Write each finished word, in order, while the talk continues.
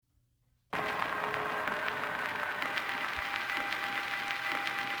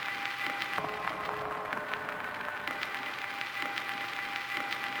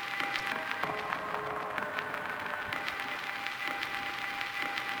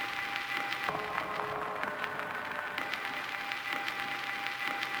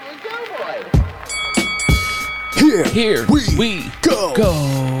Here we go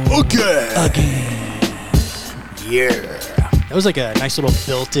again. Yeah. That was like a nice little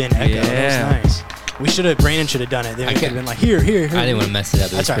built-in echo. Yeah. That was nice. Brandon should have done it. Then we could have been like, here. I didn't want to mess it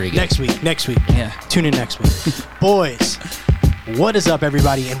up. It was That's pretty right. good. Next week. Yeah. Tune in next week. Boys, what is up,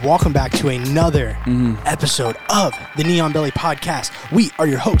 everybody, and welcome back to another episode of the Neon Belly Podcast. We are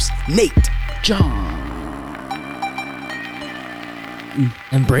your hosts, Nate, John.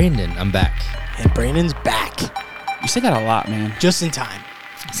 And Brandon, I'm back. and Brandon's back. You say that a lot, man. Just in time.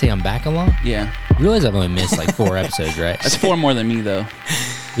 Say I'm back a lot? Yeah. You realize I've only missed like 4 episodes, right? That's 4 more than me, though.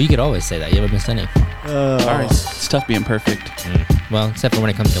 Well, you could always say that. You haven't missed any. Sorry. It's tough being perfect. Well, except for when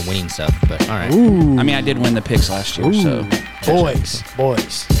it comes to winning stuff, but all right. Ooh. I mean, I did win the picks last year, so. Boys,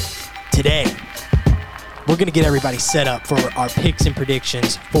 today we're going to get everybody set up for our picks and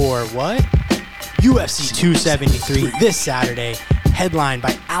predictions for what? UFC 273 this Saturday, headlined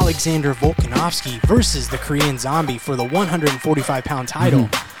by Alexander Volkanovski versus the Korean Zombie for the 145-pound title.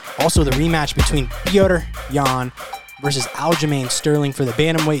 Also, the rematch between Petr Yan versus Aljamain Sterling for the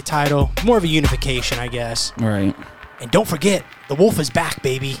bantamweight title. More of a unification, I guess. Right. And don't forget, the Wolf is back,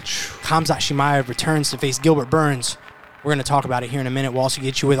 baby. Khamzat Chimaev returns to face Gilbert Burns. We're going to talk about it here in a minute. We'll also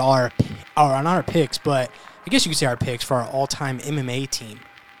get you with not our picks, but I guess you could say our picks for our all-time MMA team.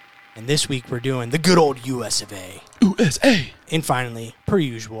 And this week we're doing the good old US of A. USA. And finally, per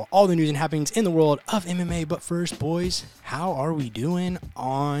usual, all the news and happenings in the world of MMA. But first, boys, how are we doing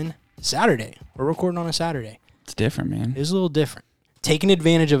on Saturday? We're recording on a Saturday. It's different, man. It is a little different. Taking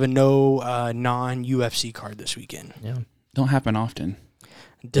advantage of a non-UFC card this weekend. Yeah. Don't happen often.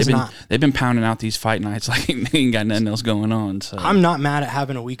 Does not. They've been pounding out these fight nights like they ain't got nothing else going on. So I'm not mad at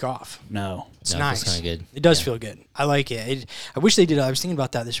having a week off. No. It's No, nice. it's kinda good. It does feel good. I like it. I wish they did. I was thinking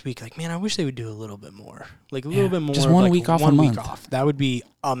about that this week. Like, man, I wish they would do a little bit more. Like a little bit more. Just of, one like, week off a One week month. off. That would be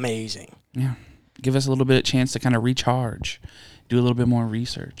amazing. Yeah. Give us a little bit of chance to kind of recharge, do a little bit more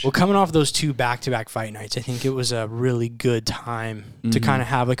research. Well, coming off those 2 back-to-back fight nights, I think it was a really good time to kind of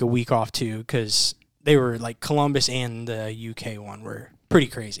have like a week off too, because they were like Columbus and the UK one were pretty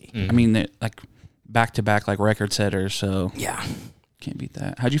crazy. I mean, they're like back-to-back like record setters, so Yeah. can't beat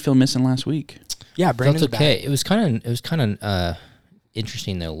that. How'd you feel missing last week? Yeah, Brandon's That's okay. back. It was kind of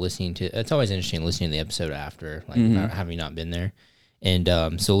interesting though listening to. It's always interesting listening to the episode after, like having not been there, and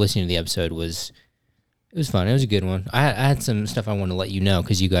so listening to the episode was fun. It was a good one. I had some stuff I wanted to let you know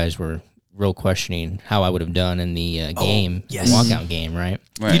because you guys were real questioning how I would have done in the game, yes. walkout game, right?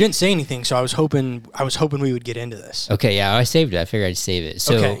 Right. You didn't say anything, so I was hoping we would get into this. Okay, yeah, I saved it. I figured I'd save it.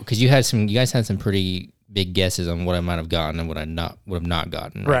 So Okay. because you guys had some pretty big guesses on what I might have gotten and what I would have not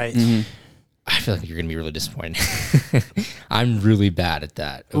gotten. Right. I feel like you're gonna be really disappointed. I'm really bad at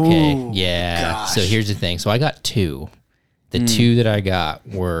that. Okay. Ooh, yeah. gosh. So here's the thing. So I got 2. The 2 that I got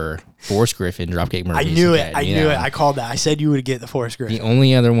were Forrest Griffin, Dropkick Murphys. I knew it. Okay, I you knew know. it. I called that. I said you would get the Forrest Griffin. The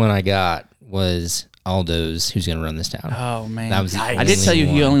only other one I got was Aldo's Who's Gonna Run This Town. Oh man, That was the I did tell you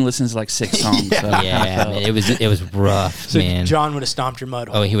he only only listens to like 6 songs. So Yeah, man, it was rough, So man. John would have stomped your mud.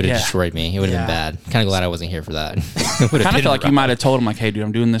 Oh, he would have Yeah. destroyed me. He would have Yeah. been bad. Kind of glad I wasn't here for that. kind of feel like you might have told him like, "Hey, dude,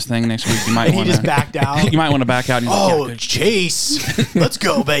 I'm doing this thing next week. You might and he want just backed out. you might want to back out." And he's Oh, like, yeah, Chase, let's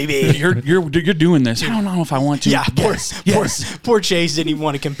go, baby. you're doing this. I don't know if I want to. Yeah, Yes. poor Chase didn't even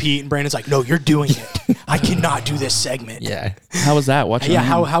want to compete, and Brandon's like, "No, you're doing it. I cannot do this segment." Yeah. How was that? Watching. Yeah.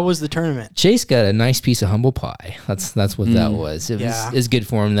 him? How was the tournament? Chase got a nice piece of humble pie. That's what that was. Yeah. It's good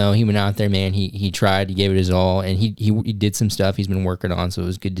for him though. He went out there, man. He tried. He gave it his all, and he did some stuff he's been working on. So it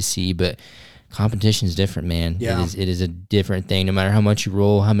was good to see. But competition is different, man. Yeah. It is a different thing. No matter how much you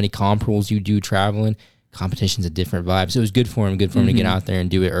roll, how many comp rolls you do traveling, competition's a different vibe. So it was good for him. Good for him to get out there and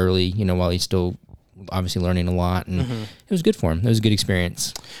do it early. You know, while he's still obviously learning a lot, and it was good for him. It was a good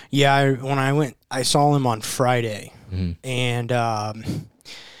experience. Yeah, when I went, I saw him on Friday, and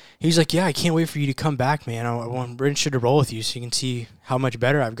he was like, "Yeah, I can't wait for you to come back, man. I want Richard to roll with you so you can see how much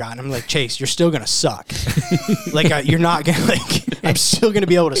better I've gotten." I'm like, "Chase, you're still gonna suck. You're not gonna like. I'm still gonna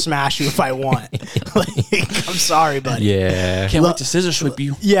be able to smash you if I want. I'm sorry, buddy. Yeah. Can't wait to scissor sweep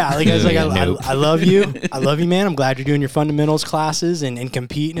you. Yeah, like I was like, Nope. I love you. I love you, man. I'm glad you're doing your fundamentals classes and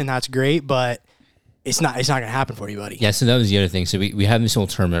competing, and that's great. But it's not gonna happen for you, buddy. Yeah, so that was the other thing. So we had this whole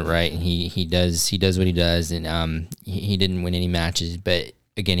tournament, right? And he does what he does, and he didn't win any matches, but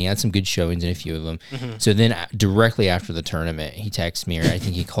again, he had some good showings in a few of them. So then directly after the tournament, he texted me, or I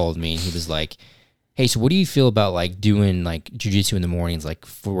think he called me, and he was like, "Hey, so what do you feel about like doing like jiu-jitsu in the mornings, like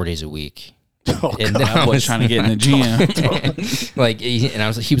 4 days a week?" And then I was trying to get in the gym.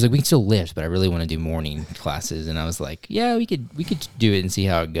 he was like, we can still lift, but I really want to do morning classes. And I was like, yeah, we could do it and see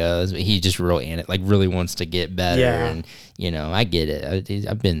how it goes. But he just really wants to get better. Yeah. And I get it.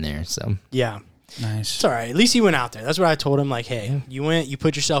 I've been there. So Yeah. Nice. It's all right. At least he went out there. That's what I told him. Like, hey, you went, you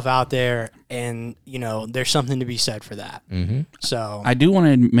put yourself out there, and there's something to be said for that. Mm-hmm. So I do want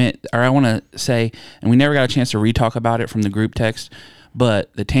to admit, or I want to say, and we never got a chance to re-talk about it from the group text,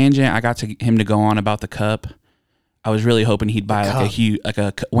 but the tangent I got him to go on about the cup, I was really hoping he'd buy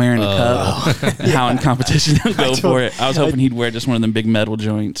wearing a cup. And how in competition he'll go for it. I was hoping he'd wear just one of them big metal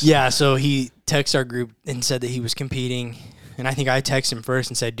joints. yeah, so he texted our group and said that he was competing. And I think I texted him first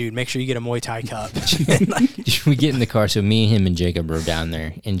and said, dude, make sure you get a Muay Thai cup. we get in the car. So me, him, and Jacob were down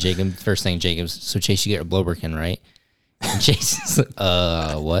there. And Jacob's, so Chase, you get your blood working, right? And Chase is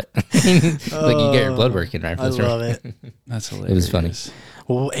what? Like, you get your blood working, right? I love it. That's hilarious. It was funny.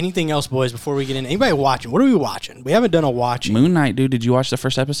 Well, anything else, boys, before we get in? Anybody watching? What are we watching? We haven't done a watching. Moon Knight, dude. Did you watch the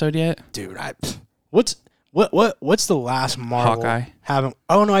first episode yet? Dude, what's the last Marvel? Hawkeye.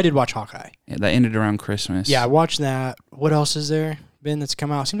 Oh, no, I did watch Hawkeye. Yeah, that ended around Christmas. Yeah, I watched that. What else is there been that's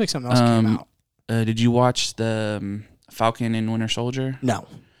come out? Seems like something else came out. Did you watch the Falcon and Winter Soldier? No.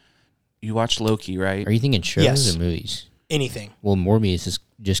 You watched Loki, right? Are you thinking shows Yes. or movies? Anything. Well, Morbius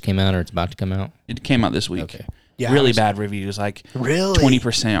just came out, or it's about to come out. It came out this week. Okay. Yeah, Really bad reviews, like Really?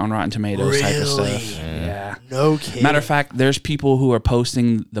 20% on Rotten Tomatoes type of Really? stuff. Yeah. No kidding. Matter of fact, there's people who are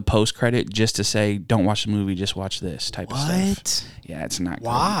posting the post credit just to say, "Don't watch the movie, just watch this" type of stuff. What? Yeah, it's not.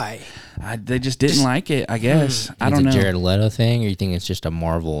 Why? Great. They just didn't like it. I guess I don't know. Is it Jared Leto thing, or you think it's just a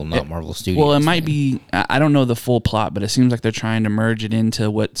Marvel, not Marvel Studios? Well, it might thing? be. I don't know the full plot, but it seems like they're trying to merge it into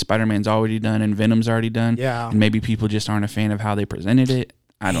what Spider-Man's already done and Venom's already done. Yeah. And maybe people just aren't a fan of how they presented it.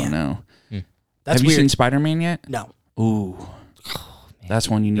 I don't know. That's Have weird. you seen Spider-Man yet? No. Ooh. That's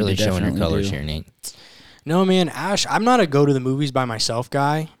one you need Really to showing definitely your colors do. here, Nate. No, man, Ash, I'm not a go to the movies by myself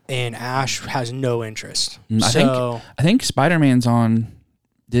guy, and Ash has no interest. I think Spider-Man's on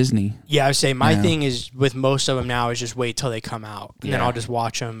Disney. Yeah, I would say my Yeah. thing is with most of them now is just wait till they come out, and then Yeah. I'll just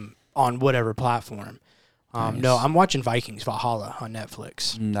watch them on whatever platform. Nice. No, I'm watching Vikings Valhalla on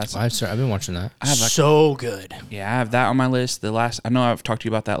Netflix. That's I've been watching that. I have So good. I have that on my list. I know I've talked to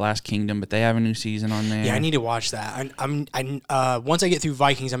you about that Last Kingdom, but they have a new season on there. Yeah, I need to watch that. Once I get through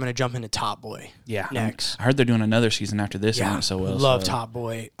Vikings, I'm gonna jump into Top Boy. next. I heard they're doing another season after this. Yeah, and went so well. love so Top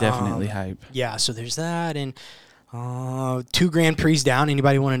Boy. Definitely hype. Yeah, so there's that, and 2 Grand Prix down.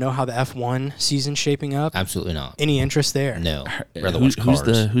 Anybody want to know how the F1 season's shaping up? Absolutely not. Any interest there? No. Rather watch Who's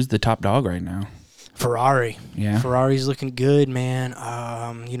Cars. who's the top dog right now? Ferrari. Yeah. Ferrari's looking good, man.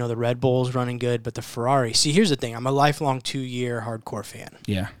 The Red Bull's running good, but the Ferrari. See, here's the thing. I'm a lifelong 2-year hardcore fan.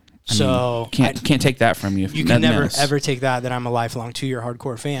 Yeah. So can't take that from you. You can never ever take that I'm a lifelong 2-year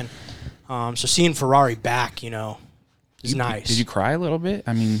hardcore fan. So seeing Ferrari back, is nice. Did you cry a little bit?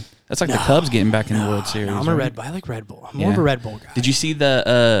 I mean, that's like the Cubs getting back in the World Series. No, I'm a right? Red Bull. I like Red Bull. I'm more of a Red Bull guy. Did you see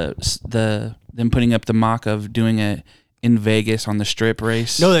them putting up the mock of doing it in Vegas on the strip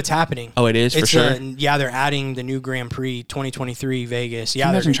race? No, that's happening. Oh, it is for sure. They're adding the new Grand Prix 2023 Vegas. Yeah, Can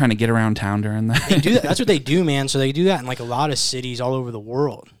you imagine trying to get around town during that. they do that. That's what they do, man. So they do that in like a lot of cities all over the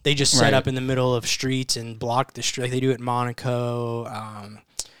world. They just set Right. up in the middle of streets and block the street. Like they do it in Monaco. I'm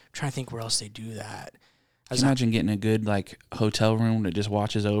trying to think where else they do that. Can you imagine getting a good hotel room that just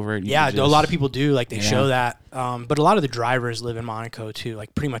watches over it? Yeah, a lot of people do. Like they Yeah. show that. But a lot of the drivers live in Monaco too.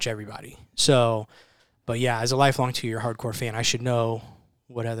 Like pretty much everybody. So, but yeah, as a lifelong 2-year hardcore fan, I should know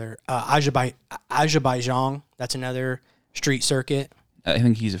what other Azerbaijan. That's another street circuit. I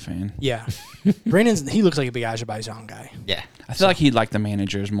think he's a fan. Yeah, he looks like a big Azerbaijan guy. Yeah. I feel like he'd like the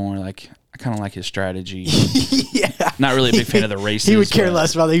managers more. Like I kind of like his strategy. Yeah, Not really a big fan of the races. he would care but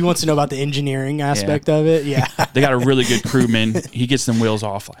less about that. He wants to know about the engineering aspect of it. Yeah, They got a really good crewman. He gets them wheels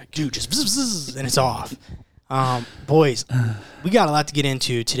off dude, just bzz, bzz, and it's off. Boys, we got a lot to get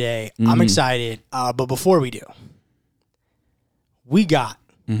into today. I'm excited, but before we do, we got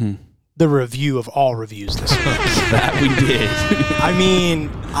the review of all reviews this week. that. We did. I mean,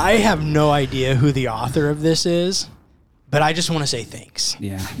 I have no idea who the author of this is, but I just want to say thanks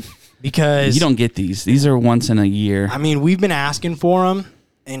Yeah. because You don't get these. These are once in a year. I mean, we've been asking for them,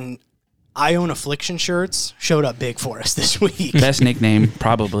 and I Own Affliction shirts showed up big for us this week. Best nickname,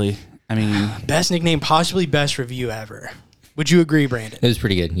 probably. I mean, Best nickname, possibly best review ever. Would you agree, Brandon? It was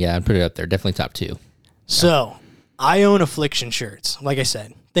pretty good. Yeah, I'd put it up there. Definitely top 2. So, I Own Affliction shirts. Like I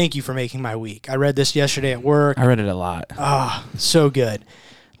said, thank you for making my week. I read this yesterday at work. I read it a lot. So good.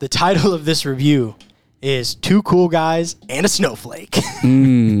 The title of this review is 2 Cool Guys and a Snowflake.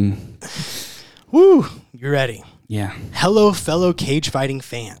 Woo! You ready? Yeah. Hello, fellow cage fighting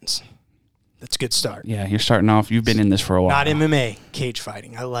fans. That's a good start. Yeah, you're starting off. You've been in this for a while. Not MMA, cage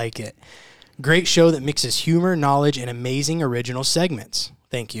fighting. I like it. Great show that mixes humor, knowledge, and amazing original segments.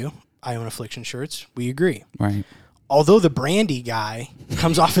 Thank you. I own Affliction shirts. We agree. Right. Although the Brandy guy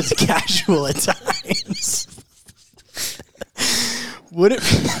comes off as a casual at times. Would it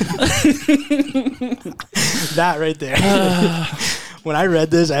that right there? When I read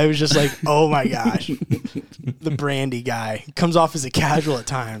this, I was just like, oh my gosh. The Brandy guy comes off as a casual at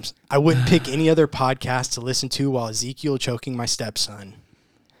times. I wouldn't pick any other podcast to listen to while Ezekiel choking my stepson.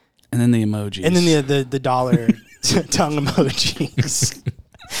 And then the emojis. And then the dollar tongue emojis.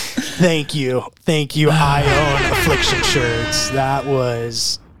 Thank you. I own Affliction shirts.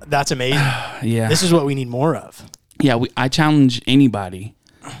 That's amazing. Yeah. This is what we need more of. Yeah, I challenge anybody.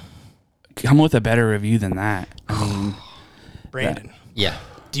 Come with a better review than that. I mean, Brandon. Yeah.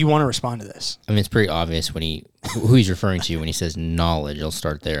 Do you want to respond to this? I mean, it's pretty obvious when who he's referring to when he says knowledge. I'll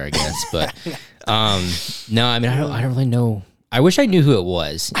start there, I guess. But no, I mean, I don't really know. I wish I knew who it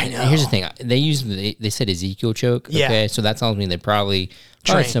was. I know. And here's the thing: they said Ezekiel choke. Yeah. Okay, so that tells me they probably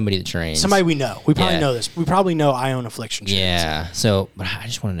somebody that trains. Somebody we know. We probably Yeah. know this. We probably know I own Affliction shirts. Yeah. So, but I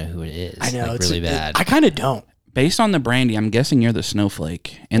just want to know who it is. I know. Like, really bad. I kind of don't. based on the Brandy, I'm guessing you're the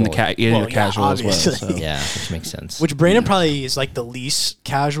snowflake and you're casual as well. obviously. So. Yeah, which makes sense. Which Brandon probably is like the least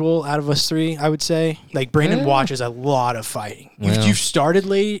casual out of us three, I would say. Like Brandon watches a lot of fighting. Well. You started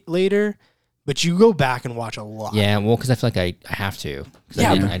later, but you go back and watch a lot. Yeah, well, because I feel like I have to. 'Cause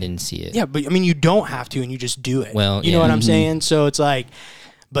Yeah, I didn't see it. Yeah, but I mean, you don't have to, and you just do it. Well, you know yeah. what I'm saying? So it's like,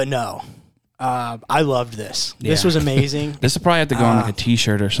 but no. I loved this. This Yeah. was amazing. This will probably have to go on like a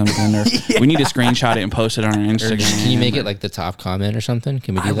T-shirt or something. Or we need to screenshot it and post it on our Or Instagram. can you make it like the top comment or something?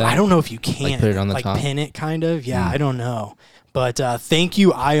 Can we do that? I don't know if you can. Like, put it on the like top? pin it, kind of. Yeah, I don't know. But thank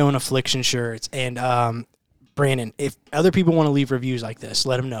you, I own Affliction shirts. And Brandon, if other people want to leave reviews like this,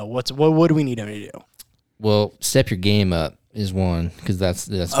 let them know. What do we need them to do? Well, step your game up is one because that's.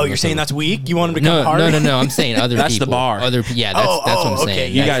 Oh, you're saying that's weak? You want them to come harder? No. I'm saying other That's people. the bar. Yeah, that's what I'm okay.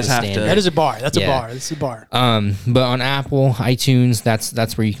 saying. You That's guys the have to- standard. That is a bar. That's a Yeah. bar. This is a bar. But on Apple, iTunes,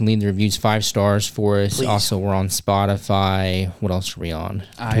 that's where you can leave the reviews 5 stars for us. Please. Also, we're on Spotify. What else are we on?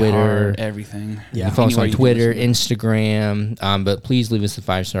 Twitter, everything. You can follow us Anywhere on you can Twitter, listen. Instagram. But please leave us the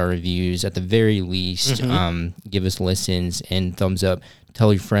 5-star reviews. At the very least, give us listens and thumbs up.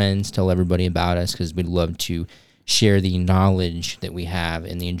 Tell your friends, tell everybody about us because we'd love to share the knowledge that we have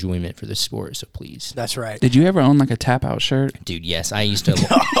and the enjoyment for the sport. So please. That's right. Did you ever own like a tap out shirt? Dude, yes, I used to.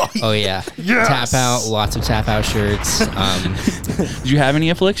 Oh, yeah. Tap out, lots of tap out shirts. Did you have any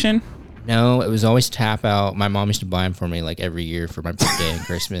affliction? No, it was always tap out. My mom used to buy them for me like every year for my birthday and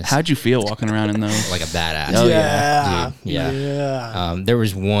Christmas. How'd you feel walking around in those? Like a badass. Oh, yeah. Dude, yeah. There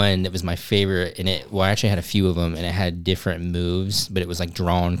was one that was my favorite, and I actually had a few of them, and it had different moves, but it was like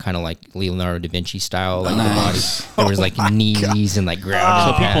drawn kind of like Leonardo da Vinci style, like the body. There was like knees and like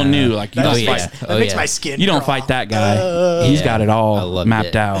ground. So people knew, like, you Oh, don't yeah. fight. That makes my skin You don't crawl. fight that guy. He's Yeah. got it I all loved mapped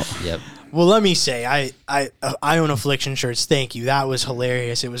it. out. Yep. Well, let me say, I own Affliction shirts. Thank you. That was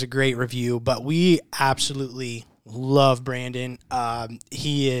hilarious. It was a great review. But we absolutely love Brandon.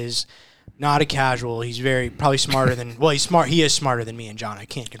 He is not a casual. He's probably smarter than. Well, he's smart. He is smarter than me and John. I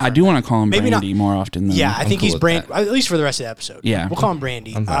can't confirm. I do want to call him Maybe not- Brandy more often than Yeah, I think cool he's with Brand. that. At least for the rest of the episode. Yeah. we'll call him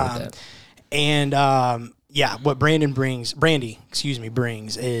Brandy. I'm fine with that. And yeah, what Brandy brings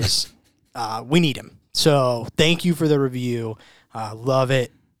is we need him. So thank you for the review. Love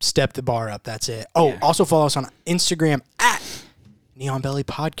it. Step the bar up. That's it. Oh, also follow us on Instagram at Neon Belly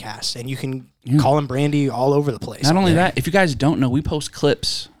Podcast, and you can call him Brandy all over the place. Not only that, if you guys don't know, we post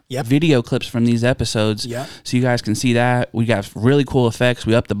clips, Yep. video clips from these episodes, Yep. so you guys can see that. We got really cool effects.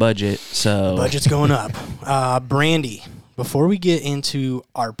 We upped the budget, so Budget's going up. Brandy, before we get into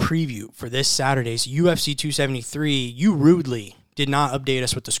our preview for this Saturday's UFC 273, you rudely did not update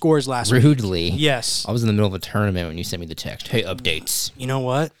us with the scores last week. Rudely. Yes. I was in the middle of a tournament when you sent me the text. Hey, updates. You know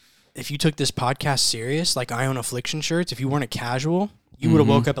what? If you took this podcast serious, like I own Affliction shirts, if you weren't a casual, you would have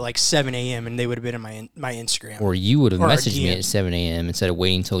woke up at like 7 a.m. and they would have been in my Instagram. Or you would have Or our messaged me DM. at 7 a.m. instead of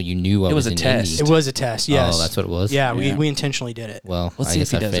waiting until you knew I It was was a in test. It was a test, yes. Oh, that's what it was? Yeah, Yeah. we intentionally did it. Well, let's I see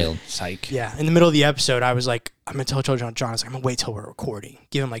guess if he I does failed. it. Psych. Yeah, in the middle of the episode, I was like, I'm going to tell John, I was like, I'm going to wait till we're recording.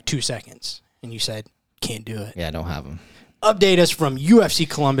 Give him like 2 seconds. And you said, can't do it. Yeah, I don't have them. Update us from UFC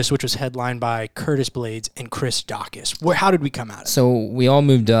Columbus, which was headlined by Curtis Blades and Chris Dawkins. How did we come out of it? So we all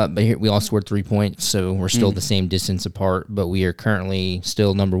moved up, but here we all scored 3 points, so we're still the same distance apart. But we are currently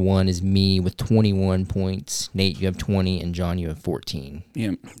still number one is me with 21 points. Nate, you have 20, and John, you have 14.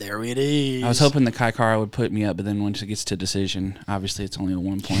 Yeah. There it is. I was hoping the Kai Kara would put me up, but then once it gets to decision, obviously it's only a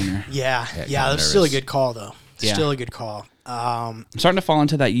 1-pointer. Yeah, kinda that was still a nervous. good call, though. Yeah. Still a good call. I'm starting to fall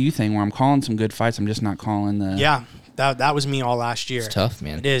into that you thing where I'm calling some good fights. I'm just not calling the. Yeah, that was me all last year. It's tough,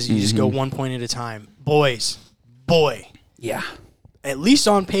 man. It is. You just go 1 point at a time. Boys, Yeah. at least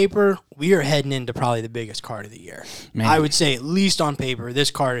on paper, we are heading into probably the biggest card of the year. Man. I would say, at least on paper,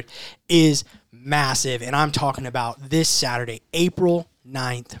 this card is massive. And I'm talking about this Saturday, April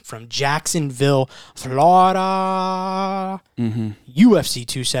 9th, from Jacksonville, Florida, UFC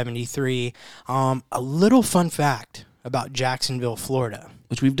 273. A little fun fact about Jacksonville, Florida.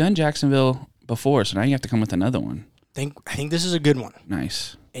 Which we've done Jacksonville before, so now you have to come with another one. I think this is a good one.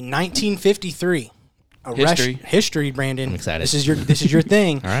 Nice. In 1953, history, Brandon. I'm excited. This is your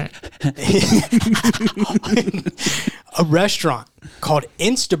thing. All right. A restaurant called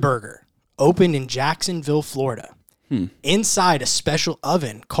Instaburger opened in Jacksonville, Florida. Inside a special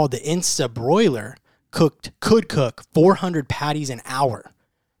oven called the Insta Broiler could cook 400 patties an hour.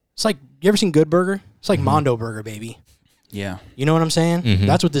 It's like, you ever seen Good Burger? It's like Mondo Burger, baby. Yeah. You know what I'm saying?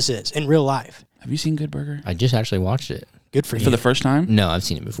 That's what this is in real life. Have you seen Good Burger? I just actually watched it. Good for you. For the first time? No, I've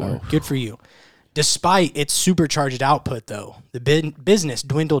seen it before. Good for you. Despite its supercharged output, though, the business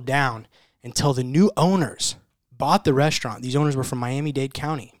dwindled down until the new owners bought the restaurant. These owners were from Miami-Dade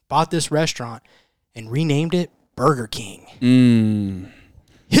County. Bought this restaurant and renamed it Burger King.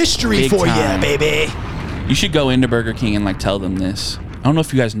 History Big for time. you, baby. You should go into Burger King and tell them this. I don't know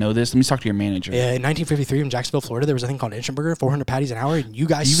if you guys know this. Let me talk to your manager. In 1953 in Jacksonville, Florida, there was a thing called Instant Burger, 400 patties an hour, and you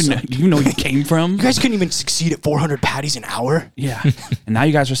guys You know where you came from? You guys couldn't even succeed at 400 patties an hour. Yeah. And now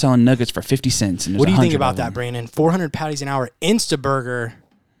you guys are selling nuggets for 50 cents. And What do you think 100 about of them. that, Brandon? 400 patties an hour, Instaburger,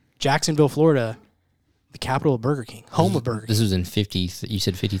 Jacksonville, Florida, the capital of Burger King, home of Burger King. This was in 50. You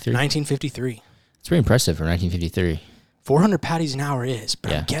said 53. 1953. It's pretty impressive for 1953. 400 patties an hour is,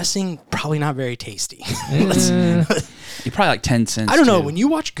 but Yeah. I'm guessing probably not very tasty. You're probably like 10 cents. I don't know. too. When you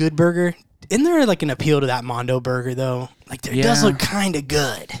watch Good Burger, isn't there like an appeal to that Mondo Burger though? Like it does Yeah. look kind of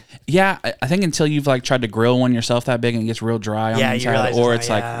good. Yeah, I think until you've tried to grill one yourself that big and it gets real dry on Yeah, the you inside, realize or it's it's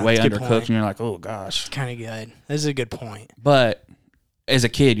not- like yeah, way that's a good undercooked point. and you're like, oh gosh. Kind of good. This is a good point. But as a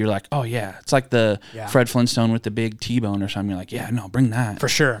kid, you're like, oh yeah, it's like the Yeah. Fred Flintstone with the big T-bone or something. You're like, yeah, no, bring that. For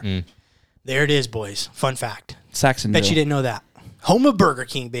sure. There it is, boys. Fun fact. Saxonville. Bet you didn't know that. Home of Burger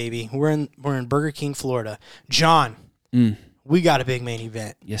King, baby. We're in Burger King, Florida. John, we got a big main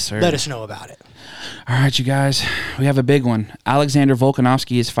event. Yes, sir. Let us know about it. All right, you guys, we have a big one. Alexander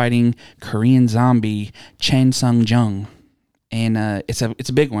Volkanovski is fighting Korean zombie Chan Sung Jung, and it's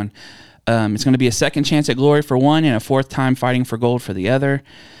a big one. It's going to be a second chance at glory for one and a fourth time fighting for gold for the other.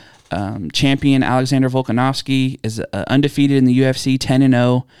 Champion Alexander Volkanovski is undefeated in the UFC,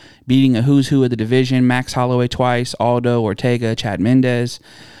 10-0, beating a who's who of the division: Max Holloway twice, Aldo, Ortega, Chad Mendez.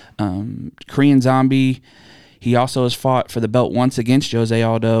 Korean Zombie, he also has fought for the belt once against Jose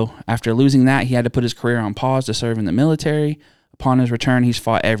Aldo. After losing that, he had to put his career on pause to serve in the military. Upon his return, he's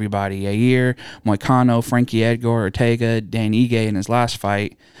fought everybody: Yair, Moicano, Frankie Edgar, Ortega, Dan Ige in his last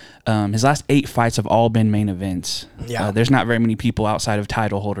fight. His last 8 fights have all been main events. Yeah. There's not very many people outside of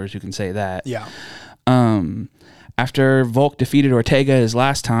title holders who can say that. Yeah. After Volk defeated Ortega his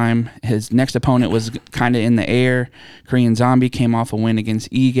last time, his next opponent was kind of in the air. Korean Zombie came off a win against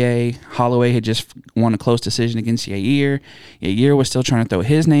Ige. Holloway had just won a close decision against Yair. Yair was still trying to throw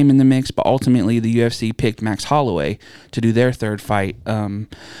his name in the mix, but ultimately the UFC picked Max Holloway to do their third fight.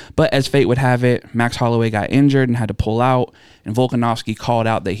 But as fate would have it, Max Holloway got injured and had to pull out, and Volkanovski called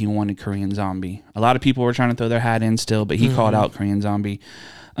out that he wanted Korean Zombie. A lot of people were trying to throw their hat in still, but he called out Korean Zombie.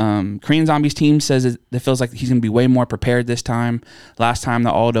 Korean Zombie's team says it feels like he's going to be way more prepared this time. Last time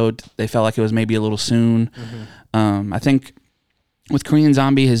the Aldo, they felt like it was maybe a little soon. I think with Korean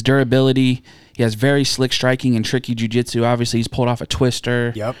Zombie, his durability, he has very slick striking and tricky jiu-jitsu. Obviously, he's pulled off a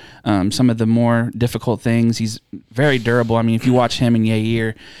twister. Yep. Some of the more difficult things. He's very durable. I mean, if you watch him and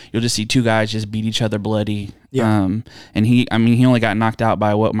Yair, you'll just see two guys just beat each other bloody. Yeah. And he only got knocked out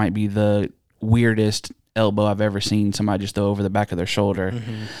by what might be the weirdest elbow I've ever seen somebody just throw over the back of their shoulder.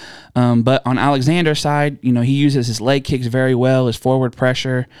 But on Alexander's side, he uses his leg kicks very well, his forward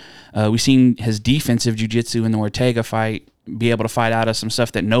pressure. We've seen his defensive jiu-jitsu in the Ortega fight be able to fight out of some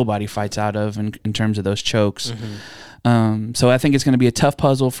stuff that nobody fights out of in terms of those chokes. So I think it's going to be a tough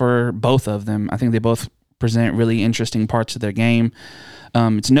puzzle for both of them. I think they both present really interesting parts of their game.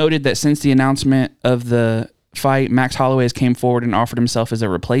 It's noted that since the announcement of the fight, Max Holloway has came forward and offered himself as a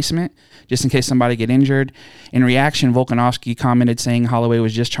replacement just in case somebody get injured. In reaction, Volkanovski commented saying Holloway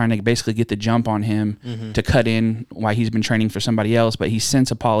was just trying to basically get the jump on him to cut in while he's been training for somebody else, but he's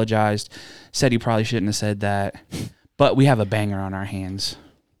since apologized, said he probably shouldn't have said that. But we have a banger on our hands.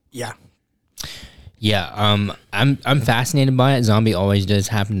 Yeah. Yeah, I'm fascinated by it. Zombie always does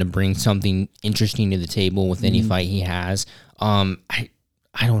happen to bring something interesting to the table with any fight he has.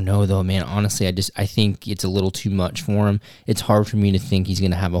 I don't know though, man. Honestly, I think it's a little too much for him. It's hard for me to think he's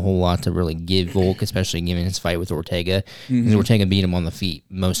going to have a whole lot to really give Volk, especially given his fight with Ortega. Because Ortega beat him on the feet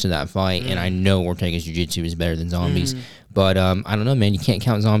most of that fight, and I know Ortega's jiu-jitsu is better than Zombie's. But I don't know, man. You can't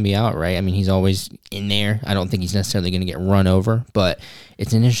count Zombie out, right? I mean, he's always in there. I don't think he's necessarily going to get run over, but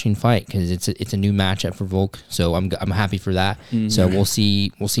it's an interesting fight because it's a new matchup for Volk. So I'm happy for that. So we'll see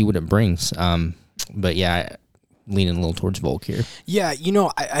what it brings. But yeah. Leaning a little towards Volk here. Yeah,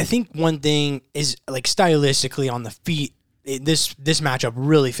 I think one thing is, like, stylistically on the feet, this matchup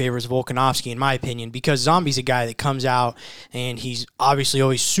really favors Volkanovski, in my opinion, because Zombie's a guy that comes out and he's obviously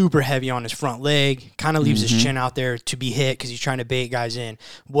always super heavy on his front leg, kind of leaves his chin out there to be hit because he's trying to bait guys in.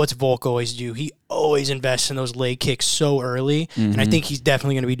 What's Volk always do? He always invests in those leg kicks so early, and I think he's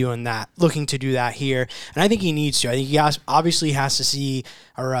definitely going to be doing that, looking to do that here, and I think he needs to. I think he obviously has to see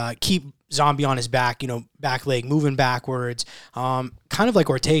or keep Zombie on his back, back leg moving backwards, kind of like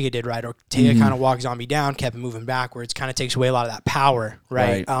Ortega did, right? Ortega kind of walked Zombie down, kept him moving backwards, kind of takes away a lot of that power,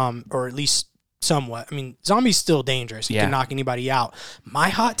 right? Or at least somewhat. I mean, Zombie's still dangerous. He can knock anybody out. My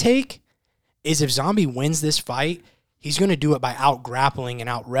hot take is if Zombie wins this fight, he's going to do it by out-grappling and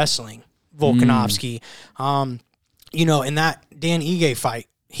out-wrestling Volkanovski. In that Dan Ige fight,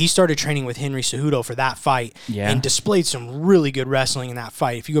 he started training with Henry Cejudo for that fight and displayed some really good wrestling in that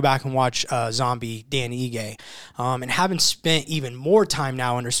fight. If you go back and watch Zombie Dan Ige, and having spent even more time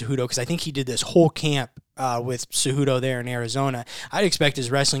now under Cejudo, because I think he did this whole camp with Cejudo there in Arizona, I'd expect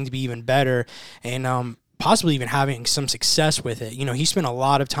his wrestling to be even better and possibly even having some success with it. He spent a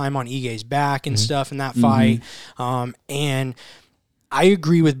lot of time on Ige's back and stuff in that fight. And I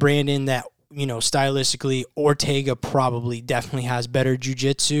agree with Brandon that stylistically, Ortega probably definitely has better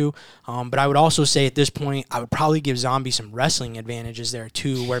jiu-jitsu. But I would also say at this point, I would probably give Zombie some wrestling advantages there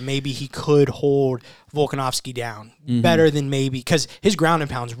too, where maybe he could hold Volkanovski down better than maybe, because his ground and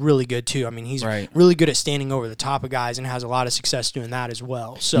pound's really good too. I mean, he's really good at standing over the top of guys and has a lot of success doing that as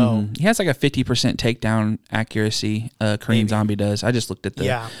well. So he has like a 50% takedown accuracy. Korean Zombie does. I just looked at the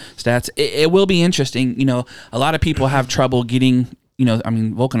stats. It will be interesting. A lot of people have trouble getting.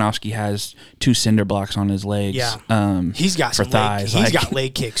 Volkanovski has 2 cinder blocks on his legs. Yeah, he's got some thighs. He's got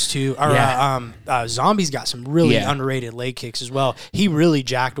leg kicks too. Zombie's got some really underrated leg kicks as well. He really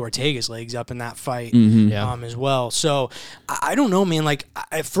jacked Ortega's legs up in that fight as well. So I don't know, man. Like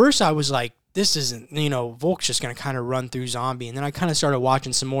at first I was like, this isn't, Volk's just going to kind of run through Zombie. And then I kind of started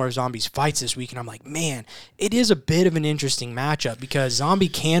watching some more of Zombie's fights this week, and I'm like, man, it is a bit of an interesting matchup because Zombie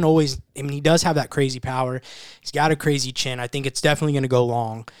can always, he does have that crazy power. He's got a crazy chin. I think it's definitely going to go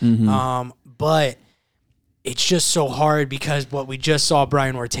long. But it's just so hard because what we just saw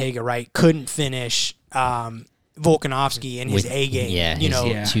Brian Ortega, right, couldn't finish Volkanovski in his A game. And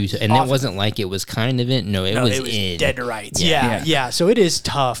it wasn't like it was kind of it. No, it was in. Dead to rights. Yeah. So it is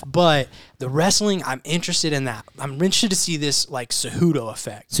tough, but the wrestling, I'm interested in that. I'm interested to see this like Cejudo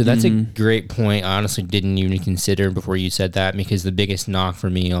effect. So that's a great point. I honestly didn't even consider before you said that, because the biggest knock for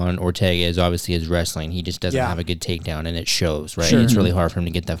me on Ortega is obviously his wrestling. He just doesn't have a good takedown, and it shows, right? It's really hard for him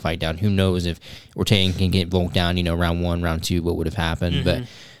to get that fight down. Who knows if Ortega can get Volk down, round 1, round 2, what would have happened? But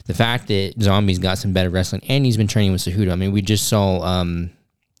the fact that Zombie's got some better wrestling, and he's been training with Cejudo. I mean, we just saw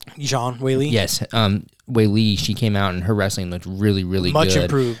Zhang Weili. Yes, Weili. She came out and her wrestling looked really, really much good,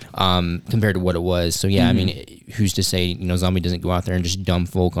 improved compared to what it was. So I mean, who's to say Zombie doesn't go out there and just dump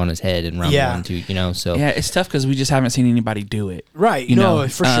Volk on his head in round 1, 2? So it's tough because we just haven't seen anybody do it, right?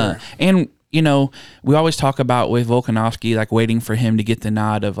 For sure. And we always talk about with Volkanovski, like waiting for him to get the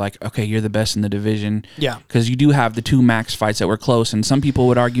nod of like, okay, you're the best in the division. Yeah. Because you do have the 2 Max fights that were close, and some people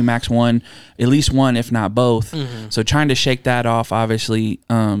would argue Max won at least one, if not both. So trying to shake that off, obviously,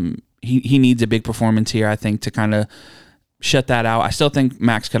 he needs a big performance here, I think, to kind of shut that out. I still think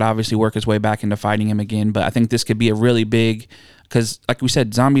Max could obviously work his way back into fighting him again, but I think this could be a really big, because like we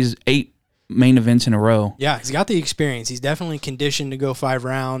said, Zombie's 8 main events in a row. Yeah, he's got the experience. He's definitely conditioned to go 5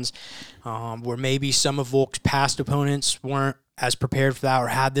 rounds, where maybe some of Volk's past opponents weren't as prepared for that or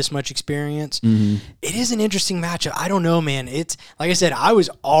had this much experience. It is an interesting matchup. I don't know, man. It's like I said, I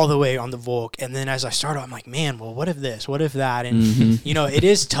was all the way on the Volk, and then as I started, I'm like, man, well, what if this? What if that? And it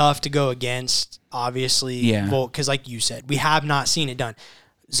is tough to go against, obviously, Volk, because like you said, we have not seen it done.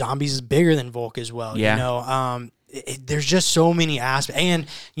 Zombies is bigger than Volk as well. There's just so many aspects. And,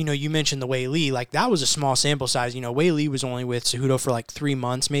 you mentioned the Weili. Like, that was a small sample size. Weili was only with Cejudo for like 3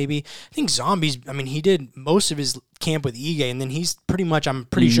 months maybe. I think Zombies, he did most of his camp with Ige, and then he's pretty much, I'm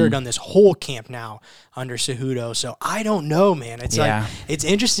pretty sure, done this whole camp now under Cejudo. So I don't know, man. It's like, it's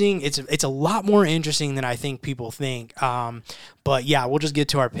interesting. It's a lot more interesting than I think people think. But yeah, we'll just get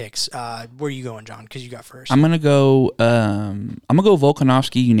to our picks. Where are you going, John? Because you got first. I'm gonna go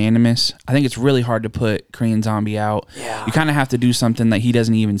Volkanovski unanimous. I think it's really hard to put Korean Zombie out. Yeah. You kind of have to do something that he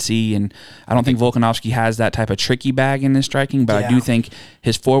doesn't even see, and I don't think Volkanovski has that type of tricky bag in his striking, but I do think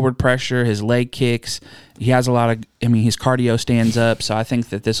his forward pressure, his leg kicks, he has a lot of, his cardio stands up, so I think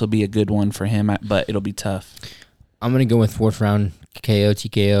that this will be a good one for him, but it'll be tough. I'm going to go with 4th round KO,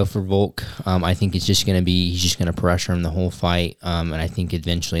 TKO for Volk. I think it's just going to be, he's just going to pressure him the whole fight, and I think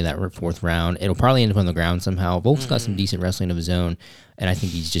eventually that 4th round, it'll probably end up on the ground somehow. Volk's got some decent wrestling of his own, and I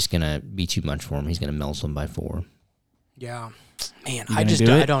think he's just going to be too much for him. He's going to melt him by 4. Yeah. Man, I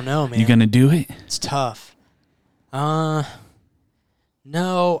don't know, man. You going to do it? It's tough. No,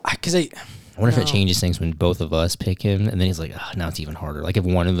 because I wonder if it changes things when both of us pick him, and then he's like, now it's even harder. Like if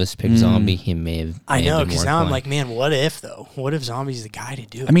one of us picked Zombie, he may have. I know, because now I'm like, man, what if though? What if Zombie's the guy to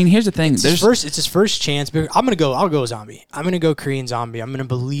do it? Here's the thing. It's his first chance. But I'll go Zombie. I'm gonna go Korean Zombie. I'm gonna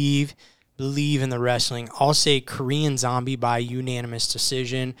believe in the wrestling. I'll say Korean Zombie by unanimous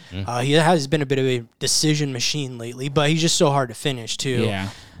decision. He has been a bit of a decision machine lately, but he's just so hard to finish too. Yeah.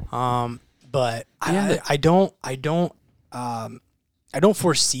 But I don't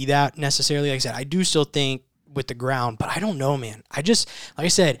foresee that necessarily. Like I said, I do still think with the ground, but I don't know, man. Like I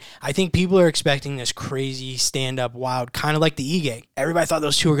said, I think people are expecting this crazy stand-up wild, kind of like the Ige. Everybody thought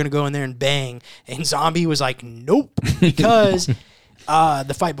those two were going to go in there and bang, and Zombie was like, nope, because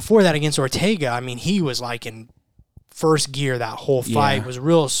the fight before that against Ortega, he was like in first gear that whole fight, was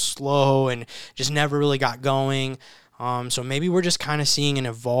real slow and just never really got going. So maybe we're just kind of seeing an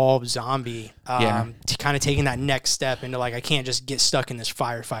evolved Zombie, to kind of taking that next step into like, I can't just get stuck in this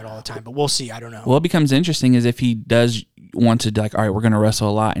firefight all the time, but we'll see. I don't know. What becomes interesting is if he does want to like, all right, we're going to wrestle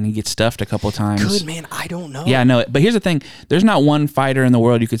a lot, and he gets stuffed a couple of times. Good, man. I don't know. Yeah, no, but here's the thing. There's not one fighter in the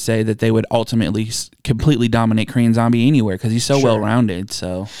world you could say that they would ultimately completely dominate Korean Zombie anywhere, because he's so well-rounded.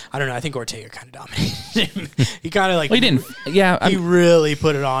 So I don't know. I think Ortega kind of dominated him. He kind of like... Well, he didn't. Yeah. He really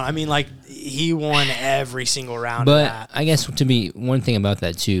put it on. He won every single round of that. I guess one thing about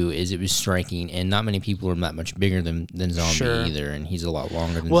that too is it was striking, and not many people are that much bigger than Zombie either, and he's a lot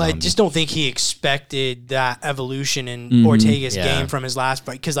longer than Zombie. I just don't think he expected that evolution in Ortega's game from his last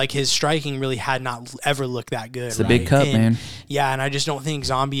fight, because like his striking really had not ever looked that good. It's a big cut, man. Yeah, and I just don't think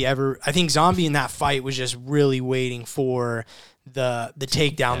Zombie ever... I think Zombie in that fight was just really waiting for the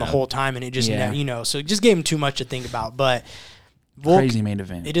takedown the whole time, and it just, so it just gave him too much to think about, but... Crazy main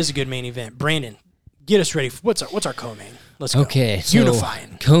event. It is a good main event. Brandon, get us ready. What's our co-main? Let's go. Okay, so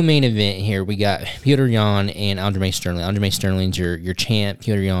unifying. Co-main event here, we got Petr Yan and Aljamain Sterling. Aljamain Sterling's your champ.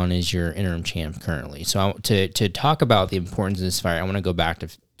 Petr Yan is your interim champ currently. So to talk about the importance of this fight, I want to go back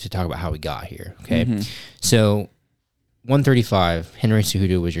to talk about how we got here. Okay, so 135, Henry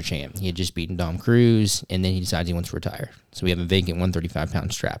Cejudo was your champ. He had just beaten Dom Cruz, and then he decides he wants to retire. So we have a vacant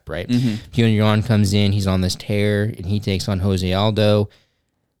 135-pound strap, right? Petr Yan comes in, he's on this tear, and he takes on Jose Aldo,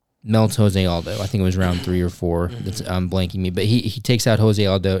 melts Jose Aldo. I think it was round 3 or 4. That's blanking me. But he takes out Jose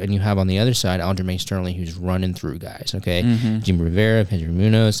Aldo, and you have on the other side Aljamain Sterling, who's running through guys, okay? Jim Rivera, Pedro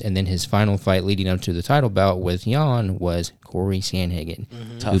Munoz, and then his final fight leading up to the title bout with Yan was Corey Sandhagen,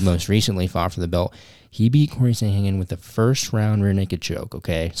 who most recently fought for the belt. He beat Corey Sandhagen with the first round rear naked choke,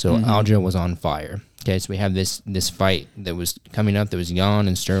 okay? So Aljo was on fire. Okay, so we have this fight that was coming up that was Yan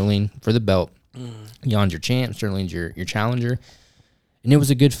and Sterling for the belt. Yan's your champ, Sterling's your challenger. And it was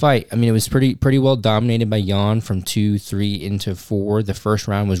a good fight. It was pretty well dominated by Yan from 2-3 into 4. The first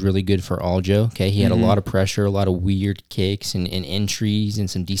round was really good for Aljo. Okay, he had a lot of pressure, a lot of weird kicks and entries and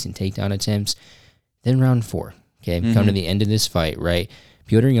some decent takedown attempts. Then round 4, okay, come to the end of this fight, right?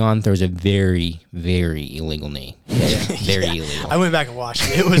 Petr Yan throws a very, very illegal knee. Okay? Very illegal. I went back and watched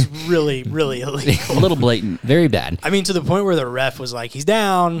it. It was really, really illegal. A little blatant. Very bad. To the point where the ref was like, he's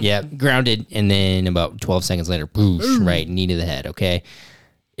down. Yeah, grounded, and then about 12 seconds later, boosh, right, knee to the head, okay?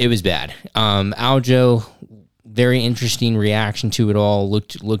 It was bad. Aljo, very interesting reaction to it all.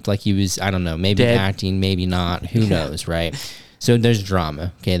 Looked like he was, I don't know, maybe dead. Acting, maybe not. Who knows, right? So there's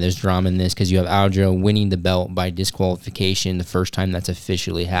drama. Okay, there's drama in this because you have Aljo winning the belt by disqualification the first time that's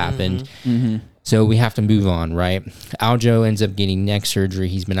officially happened. So we have to move on, right? Aljo ends up getting neck surgery.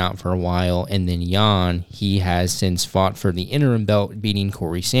 He's been out for a while. And then Yan, he has since fought for the interim belt, beating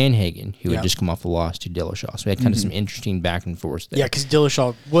Corey Sandhagen, who had just come off a loss to Dillashaw. So we had kind of some interesting back and forth there. Yeah, because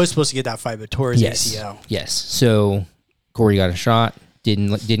Dillashaw was supposed to get that fight, but tore his ACL. Yes. So Corey got a shot.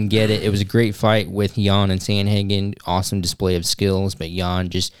 Didn't get it. It was a great fight with Yan and Sandhagen. Awesome display of skills, but Yan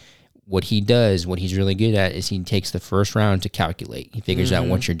just what he does, what he's really good at, is he takes the first round to calculate. He figures out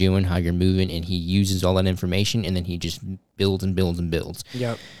what you're doing, how you're moving, and he uses all that information, and then he just builds and builds and builds.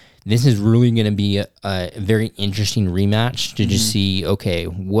 Yep. This is really going to be a very interesting rematch to just see, okay,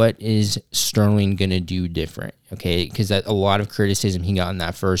 what is Sterling going to do different? Okay, because a lot of criticism he got in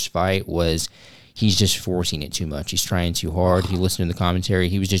that first fight was he's just forcing it too much. He's trying too hard. He listened to the commentary.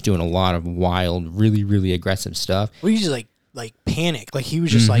 He was just doing a lot of wild, really, really aggressive stuff. Well, he's just like panic. Like he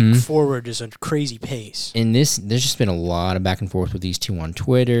was just like forward, just a crazy pace. And there's just been a lot of back and forth with these two on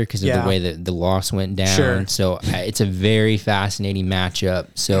Twitter because of the way that the loss went down. Sure. So it's a very fascinating matchup.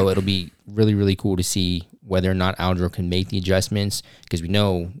 So it'll be really, really cool to see whether or not Aljo can make the adjustments, because we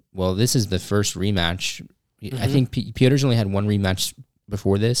know, well, this is the first rematch. I think Piotr only had one rematch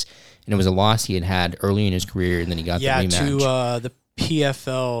before this, and it was a loss he had early in his career, and then he got the rematch. To the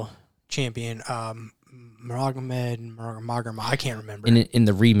PFL champion, Magomed, I can't remember. In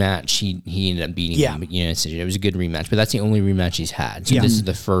the rematch, he ended up beating him. It was a good rematch, but that's the only rematch he's had. So this is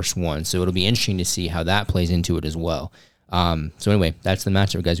the first one. So it'll be interesting to see how that plays into it as well. So anyway, that's the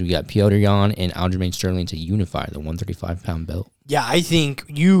matchup, guys. We got Piotr Jan and Aljamain Sterling to unify the 135-pound belt. Yeah, I think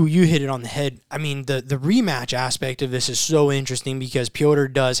you hit it on the head. I mean, the rematch aspect of this is so interesting because Piotr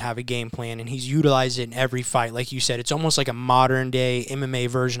does have a game plan, and he's utilized it in every fight. Like you said, it's almost like a modern-day MMA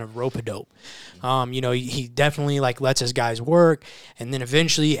version of rope-a-dope. He definitely lets his guys work, and then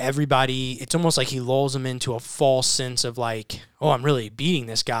eventually everybody, it's almost like he lulls them into a false sense of like, oh, I'm really beating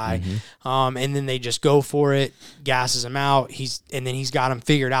this guy. And then they just go for it, gasses him out. And then he's got him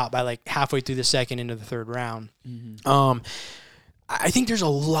figured out by like halfway through the second into the third round. I think there's a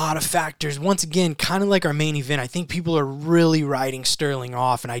lot of factors. Once again, kind of like our main event, I think people are really writing Sterling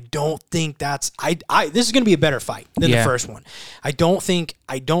off, and I don't think that's this is going to be a better fight than the first one. I don't think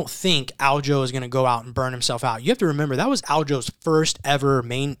Aljo is going to go out and burn himself out. You have to remember that was Aljo's first ever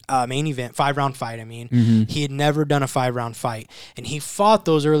main event 5-round fight. I mean, he had never done a 5-round fight, and he fought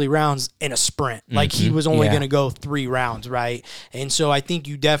those early rounds in a sprint. Like he was only going to go 3 rounds, right? And so I think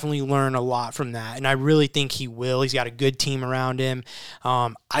you definitely learn a lot from that, and I really think he will. He's got a good team around him.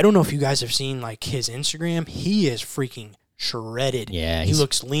 I don't know if you guys have seen like his Instagram. He is freaking shredded. Yeah, he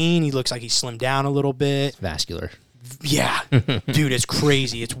looks lean. He looks like he slimmed down a little bit. Vascular. Yeah, dude, it's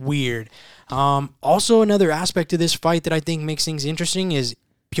crazy. It's weird. Also, another aspect of this fight that I think makes things interesting is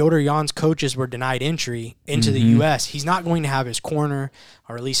Piotr Jan's coaches were denied entry into the U.S. He's not going to have his corner,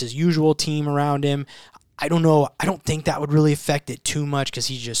 or at least his usual team around him. I don't know. I don't think that would really affect it too much because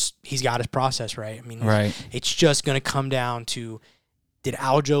he's got his process right. I mean, it's just going to come down to, did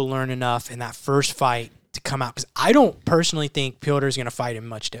Aljo learn enough in that first fight to come out? Because I don't personally think Piotr is going to fight him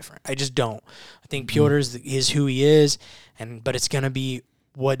much different. I just don't. I think Piotr is who he is, but it's going to be,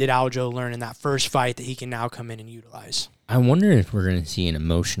 what did Aljo learn in that first fight that he can now come in and utilize? I wonder if we're going to see an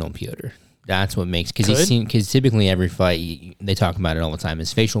emotional Piotr. That's what makes, because typically every fight they talk about it all the time.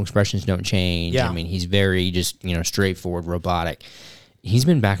 His facial expressions don't change. Yeah. I mean, he's very just straightforward, robotic. He's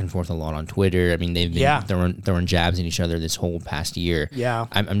been back and forth a lot on Twitter. I mean, they've been throwing jabs at each other this whole past year. Yeah,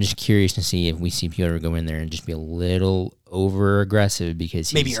 I'm just curious to see if we see Piotr go in there and just be a little over aggressive because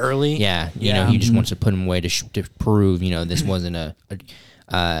he's, maybe early. Yeah, he just wants to put him away to prove this wasn't a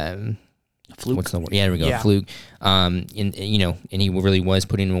fluke. What's the word? Yeah, there we go. Yeah. Fluke. And he really was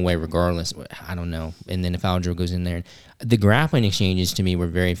putting him away regardless. I don't know. And then if Aljo goes in there, the grappling exchanges to me were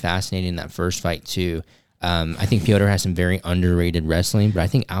very fascinating in that first fight too. I think Piotr has some very underrated wrestling, but I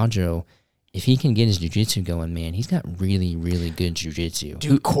think Aljo, if he can get his jiu-jitsu going, man, he's got really, really good jiu-jitsu.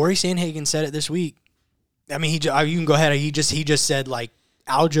 Dude, Corey Sandhagen said it this week. I mean, you can go ahead. He just said like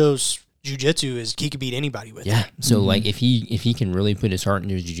Aljo's jiu-jitsu is, he could beat anybody with. Yeah. So like if he can really put his heart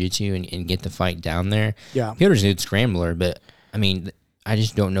into his jiu-jitsu and get the fight down there. Yeah. Piotr's a good scrambler, but I mean, I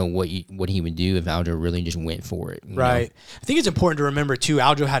just don't know what he would do if Aljo really just went for it. Right. know? I think it's important to remember too,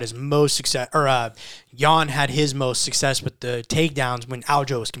 Aljo had his most success, or Jan had his most success with the takedowns when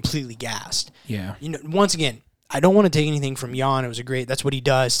Aljo was completely gassed. Yeah. Once again, I don't want to take anything from Jan. It was that's what he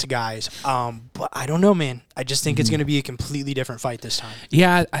does to guys. But I don't know, man. I just think it's going to be a completely different fight this time.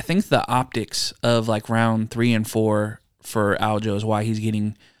 Yeah, I think the optics of like round 3 and 4 for Aljo is why he's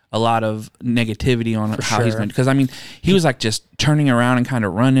getting a lot of negativity on how he's been. Because, I mean, he was like just turning around and kind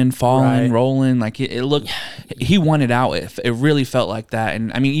of running, falling, rolling. Like it looked, he won it out. It really felt like that.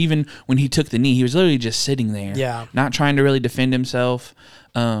 And, I mean, even when he took the knee, he was literally just sitting there. Not trying to really defend himself.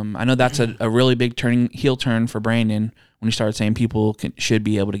 I know that's a really big heel turn for Brandon when he started saying people should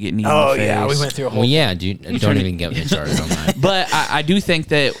be able to get knee in the face. Oh, yeah, we went through a whole... Well, yeah, dude, don't even get me started on that. But I do think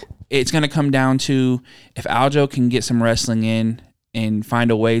that it's going to come down to if Aljo can get some wrestling in and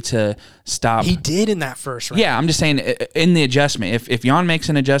find a way to stop. He did in that first round. Yeah, I'm just saying in the adjustment. If Jan makes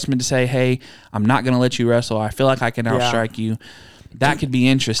an adjustment to say, hey, I'm not going to let you wrestle. I feel like I can outstrike you. That could be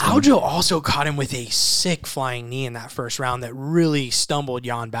interesting. Aljo also caught him with a sick flying knee in that first round that really stumbled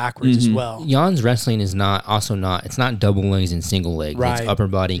Jan backwards as well. Jan's wrestling is it's not double legs and single legs. Right. It's upper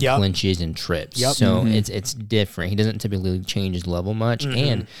body clinches and trips. Yep. So it's different. He doesn't typically change his level much.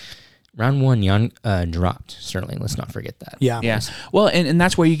 And round one, Jan dropped Sterling. Let's not forget that. Yeah. Well, and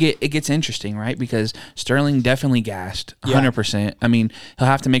that's where it gets interesting, right? Because Sterling definitely gassed 100%. I mean, he'll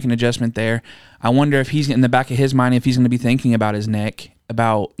have to make an adjustment there. I wonder if he's in the back of his mind, if he's going to be thinking about his neck,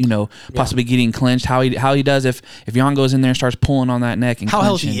 about, possibly getting clinched, how he does if Jan goes in there and starts pulling on that neck and how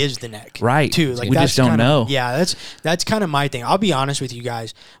clinching. healthy is the neck, right? Too, like we just don't know. Yeah, that's kind of my thing. I'll be honest with you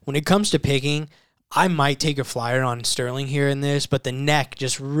guys. When it comes to picking, I might take a flyer on Sterling here in this, but the neck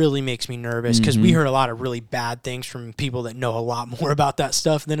just really makes me nervous because we heard a lot of really bad things from people that know a lot more about that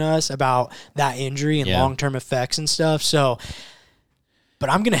stuff than us, about that injury and long-term effects and stuff. So, but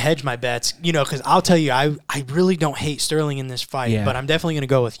I'm going to hedge my bets, because I'll tell you, I really don't hate Sterling in this fight, but I'm definitely going to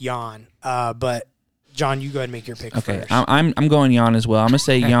go with Jan. But John, you go ahead and make your pick first. I'm going Jan as well. I'm going to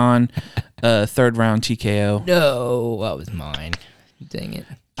say Jan, third round TKO. No, that was mine. Dang it.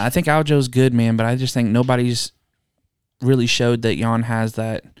 I think Aljo's good, man, but I just think nobody's really showed that Jan has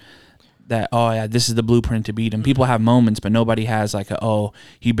that this is the blueprint to beat him. People have moments, but nobody has like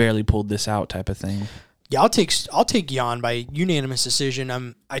he barely pulled this out type of thing. Yeah, I'll take Jan by unanimous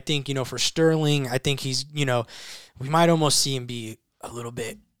decision. I think, for Sterling, I think he's, we might almost see him be a little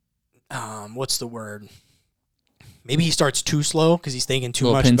bit, what's the word? Maybe he starts too slow because he's thinking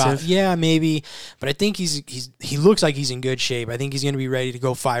too much about. Yeah, maybe. But I think he looks like he's in good shape. I think he's going to be ready to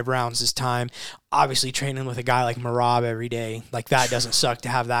go 5 rounds this time. Obviously, training with a guy like Merab every day, like that doesn't suck to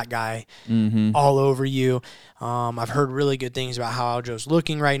have that guy all over you. I've heard really good things about how Aljo's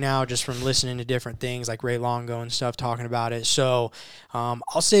looking right now, just from listening to different things like Ray Longo and stuff talking about it. So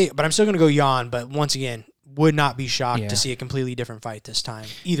I'll say, but I'm still going to go Jan. But once again, would not be shocked to see a completely different fight this time.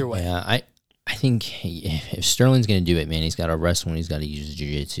 Either way. Yeah, I think if Sterling's going to do it, man, he's got to wrestle and he's got to use his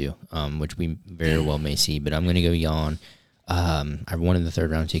jiu-jitsu, which we very well may see. But I'm going to go Jan. I wanted the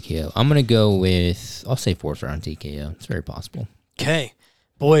third round TKO. I'm going to go with, I'll say fourth round TKO. It's very possible. Okay.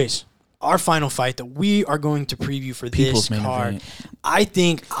 Boys, our final fight that we are going to preview for this card, I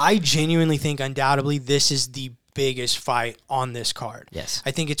genuinely think undoubtedly this is the biggest fight on this card. Yes.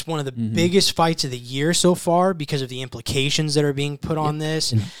 I think it's one of the biggest fights of the year so far because of the implications that are being put on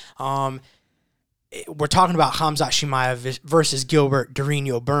this. We're talking about Khamzat Chimaev versus Gilbert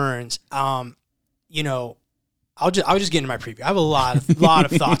Durinho Burns. I'll just get into my preview. I have a lot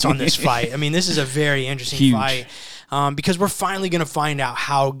of thoughts on this fight. I mean, this is a very interesting fight because we're finally going to find out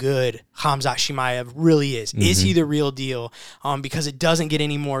how good Khamzat Chimaev really is. Is he the real deal? Because it doesn't get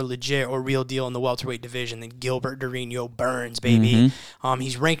any more legit or real deal in the welterweight division than Gilbert Durinho Burns, baby.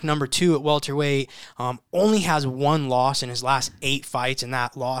 He's ranked number 2 at welterweight. Only has 1 loss in his last 8 fights, and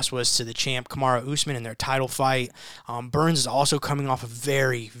that loss was to the champ Kamaru Usman in their title fight. Burns is also coming off a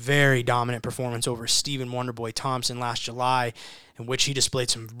very, very dominant performance over Stephen Wonderboy Thompson last July, in which he displayed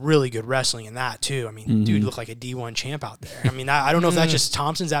some really good wrestling in that too. I mean, dude looked like a D1 champ out there. I mean, I don't know if that's just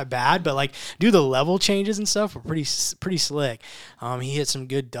Thompson's that bad, but like, dude, the level changes and stuff were pretty slick. He hit some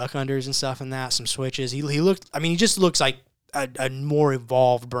good duck unders and stuff in that, some switches. He looked, I mean, he just looks like a more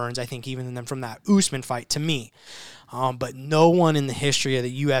evolved Burns, I think, even than from that Usman fight to me. But no one in the history of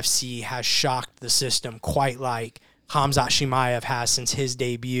the UFC has shocked the system quite like Khamzat Chimaev has since his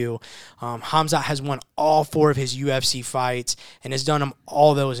debut. Khamzat has won all 4 of his UFC fights and has done them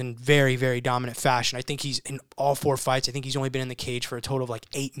all those in very, very dominant fashion. I think he's in all 4 fights. I think he's only been in the cage for a total of like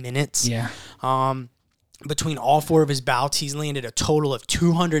 8 minutes. Yeah. Between all 4 of his bouts, he's landed a total of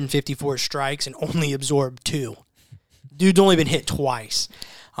 254 strikes and only absorbed 2. Dude's only been hit twice.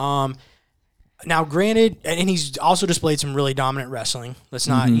 Now, granted, and he's also displayed some really dominant wrestling. Let's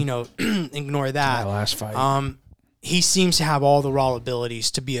not, ignore that. That last fight. He seems to have all the raw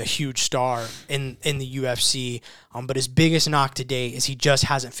abilities to be a huge star in the UFC, but his biggest knock to date is he just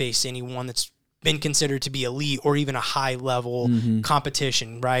hasn't faced anyone that's been considered to be elite or even a high-level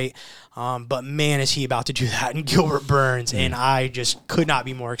competition, right? But, man, is he about to do that in Gilbert Burns, and I just could not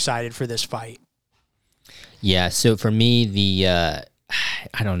be more excited for this fight. Yeah, so for me, I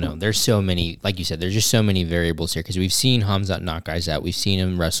don't know. There's so many, like you said, there's just so many variables here because we've seen Khamzat knock guys out. We've seen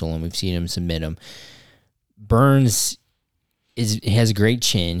him wrestle and we've seen him submit him. Burns has a great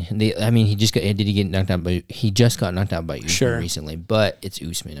chin. He just got knocked out by Usman recently, but it's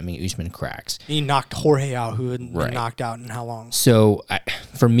Usman. I mean, Usman cracks. He knocked Jorge out, who had been knocked out in how long? So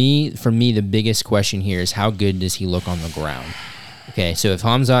for me, the biggest question here is how good does he look on the ground? Okay, so if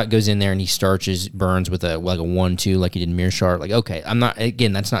Khamzat goes in there and he starches Burns with a 1-2 like he did Meerschaert, like, okay,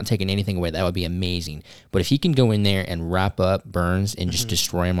 that's not taking anything away. That would be amazing. But if he can go in there and wrap up Burns and just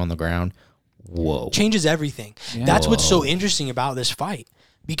destroy him on the ground, whoa. Changes everything. Yeah. That's what's so interesting about this fight.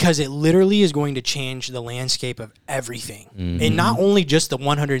 Because it literally is going to change the landscape of everything. Mm-hmm. And not only just the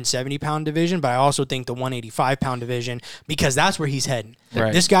 170-pound division, but I also think the 185-pound division, because that's where he's heading.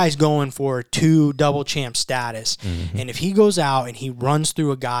 Right. This guy's going for 2 double champ status. Mm-hmm. And if he goes out and he runs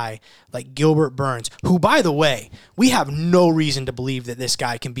through a guy like Gilbert Burns, who, by the way, we have no reason to believe that this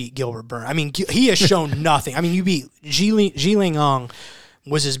guy can beat Gilbert Burns. I mean, he has shown nothing. I mean, you beat Zhilei Ong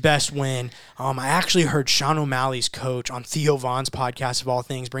was his best win. I actually heard Sean O'Malley's coach on Theo Vaughn's podcast, of all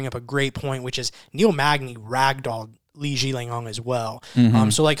things, bring up a great point, which is Neil Magny ragdolled Li Zhilei as well. Mm-hmm.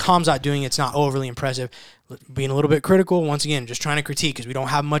 So like Khamzat doing it's not overly impressive. Being a little bit critical, once again, just trying to critique because we don't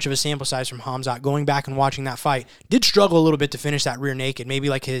have much of a sample size from Khamzat. Going back and watching that fight, did struggle a little bit to finish that rear naked. Maybe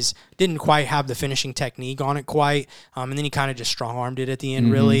like didn't quite have the finishing technique on it quite. And then he kind of just strong-armed it at the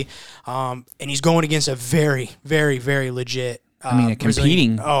end, really. And he's going against a very, very, very legit competing.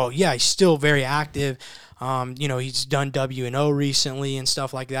 Brazilian. Oh, yeah, he's still very active. He's done W&O recently and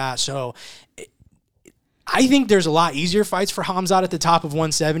stuff like that. So I think there's a lot easier fights for Khamzat at the top of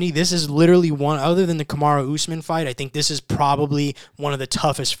 170. This is literally one, other than the Kamaru Usman fight, I think this is probably one of the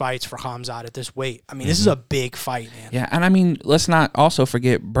toughest fights for Khamzat at this weight. I mean, this is a big fight, man. Yeah, and I mean, let's not also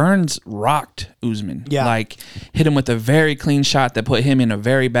forget, Burns rocked Usman. Yeah. Like, hit him with a very clean shot that put him in a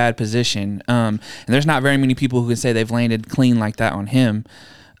very bad position. And there's not very many people who can say they've landed clean like that on him.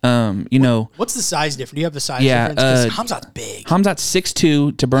 What's the size difference? Do you have the size difference? Because Khamzat's big. Khamzat's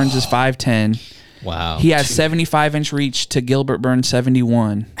 6'2" to Burns is 5'10". Wow. He has 75-inch reach to Gilbert Burns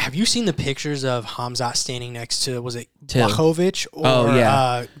 71. Have you seen the pictures of Khamzat standing next to, was it Blachowicz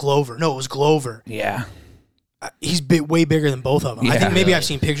or Glover? No, it was Glover. Yeah. He's way bigger than both of them. Yeah. I think maybe I've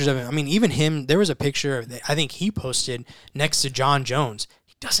seen pictures of him. I mean, even him, there was a picture that I think he posted next to John Jones.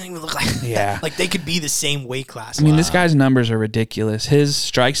 He doesn't even look like like they could be the same weight class. I mean, this guy's numbers are ridiculous. His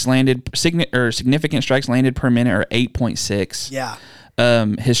strikes landed, significant strikes landed per minute are 8.6. Yeah.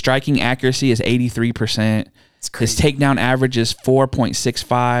 His striking accuracy is 83%. His takedown average is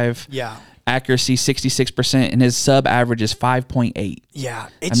 4.65. Yeah. Accuracy 66%, and his sub average is 5.8. Yeah.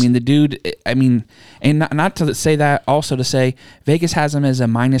 I mean, the dude, and not to say that, also to say Vegas has him as a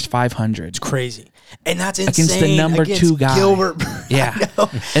minus 500. It's crazy. And that's insane. Against the number 2 guy. Gilbert Burns. Yeah.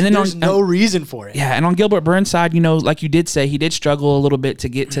 And then there's no reason for it. Yeah. And on Gilbert Burns' side, like you did say, he did struggle a little bit to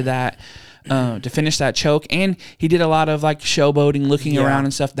get to that. To finish that choke, and he did a lot of like showboating, looking around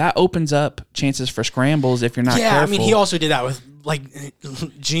and stuff. That opens up chances for scrambles if you're not careful. I mean, he also did that with like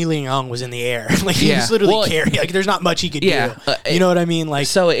Zhilei Ong was in the air, like he was literally carrying. Like there's not much he could do. You know what I mean? Like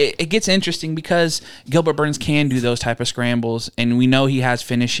so, it gets interesting because Gilbert Burns can do those type of scrambles, and we know he has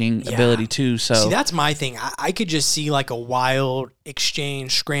finishing ability too. So see, that's my thing. I could just see like a wild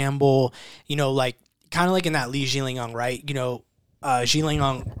exchange scramble. Like kind of like in that Li Zhilei Ong, right? Zhilei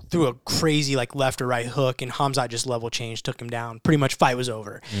Ong threw a crazy like left or right hook, and Khamzat just level changed, took him down. Pretty much fight was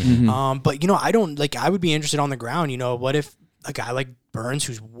over. Mm-hmm. But I don't like. I would be interested on the ground. What if a guy like Burns,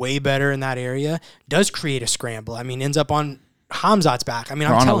 who's way better in that area, does create a scramble? I mean, ends up on Khamzat's back. I mean,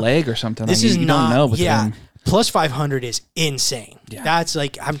 or on a leg or something. This is not. Don't know with him. Plus 500 is insane. Yeah. That's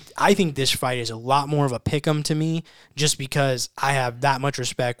like I think this fight is a lot more of a pick'em to me, just because I have that much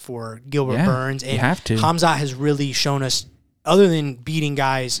respect for Gilbert Burns, and you have to. Khamzat has really shown us, other than beating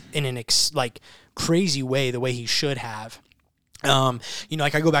guys in an crazy way, the way he should have.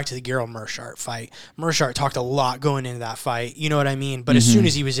 Like I go back to the Gerald Meerschaert fight. Meerschaert talked a lot going into that fight. You know what I mean? But as soon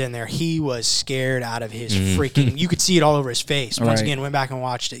as he was in there, he was scared out of his freaking. You could see it all over his face. Once again, went back and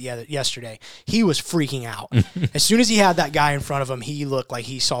watched it yesterday. He was freaking out. As soon as he had that guy in front of him, he looked like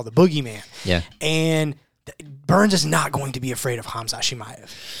he saw the boogeyman. Yeah. And Burns is not going to be afraid of Khamzat Chimaev.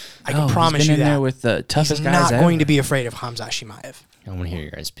 I can promise you that. He's been in there with the toughest guys ever. He's not going to be afraid of Khamzat Chimaev. I want to hear your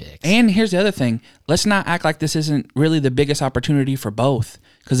guys' picks. And here's the other thing. Let's not act like this isn't really the biggest opportunity for both.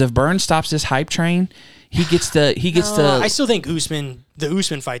 Because if Burns stops this hype train, he gets to. I still think the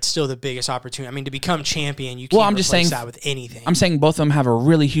Usman fight's still the biggest opportunity. I mean, to become champion, you can't replace that with anything. I'm saying both of them have a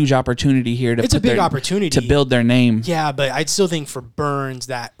really huge opportunity here to. It's a big opportunity to build their name. Yeah, but I'd still think for Burns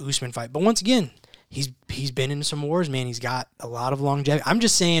that Usman fight. But once again, he's he's been in some wars, man. He's got a lot of longevity. I'm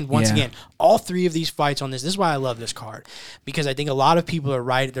just saying, once again, all three of these fights on this is why I love this card, because I think a lot of people are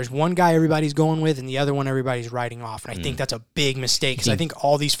right. There's one guy everybody's going with and the other one everybody's writing off. And I think that's a big mistake, because I think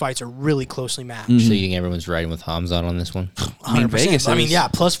all these fights are really closely matched. So you think everyone's riding with Hamzat on this one? 100%. Vegas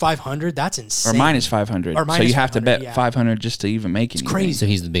plus 500, that's insane. Or minus 500. Or minus so you have to 500, bet 500 just to even make it. Crazy. So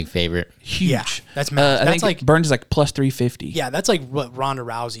he's the big favorite. Huge. Yeah, that's massive. I think Burns is like plus 350. Yeah, that's like what Ronda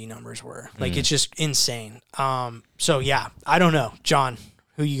Rousey numbers were. Like, it's just insane. So yeah, I don't know. John,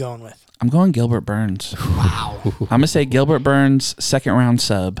 who you going with? I'm going Gilbert Burns. Wow. I'm going to say Gilbert Burns, second round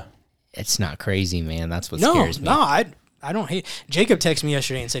sub. It's not crazy, man. That's what scares me. No, I don't hate. Jacob texted me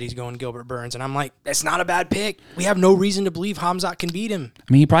yesterday and said he's going Gilbert Burns, and I'm like, that's not a bad pick. We have no reason to believe Hamzat can beat him.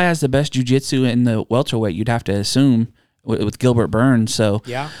 I mean, he probably has the best jiu-jitsu in the welterweight, you'd have to assume, with Gilbert Burns. So,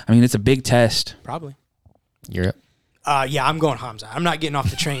 yeah. I mean, it's a big test. Probably. You're up. Yeah, I'm going Hamzat. I'm not getting off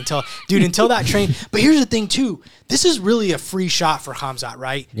the train until that train. But here's the thing, too. This is really a free shot for Hamzat,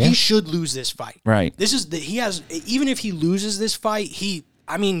 right? Yeah. He should lose this fight. Right. Even if he loses this fight, he's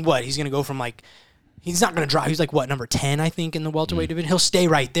going to go from he's not going to drop. He's number 10, I think, in the welterweight division. He'll stay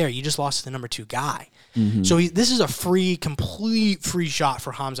right there. You just lost to the number 2 guy. Mm-hmm. So this is a complete free shot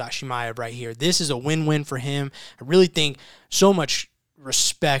for Hamzat Chimaev right here. This is a win-win for him. I really think so much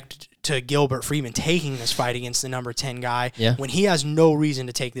respect to Gilbert for even taking this fight against the number 10 guy when he has no reason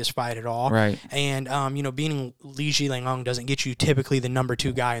to take this fight at all. Right. And, beating Li Jianglong doesn't get you typically the number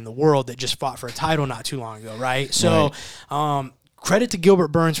 2 guy in the world that just fought for a title not too long ago, right? So, credit to Gilbert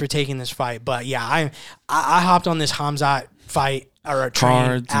Burns for taking this fight. But, yeah, I hopped on this Hamzat fight or a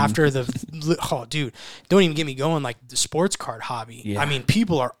train after dude, don't even get me going the sports card hobby. Yeah. I mean,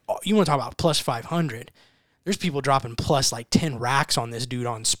 people are, you want to talk about plus 500. There's people dropping plus 10 racks on this dude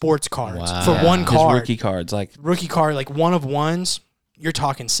on sports cards for one card. His rookie cards, rookie card, one of ones. You're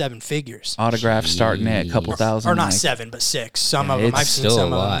talking 7 figures. Autographs starting at a couple thousand. Or not 7, but 6. Some of them. I've seen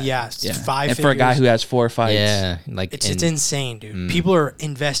some of them. Yeah, 5 and figures. for a guy who has 4 fights. Yeah. It's insane, dude. People are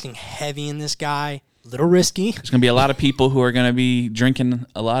investing heavy in this guy. Little risky. There's going to be a lot of people who are going to be drinking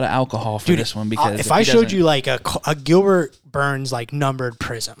a lot of alcohol for this one, because if I showed you a Gilbert Burns numbered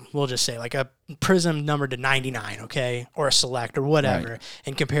prism, we'll just say a prism numbered to 99, okay, or a select or whatever,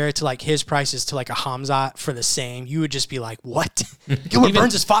 and compare it to his prices to a Hamzat for the same, you would just be like, what? Gilbert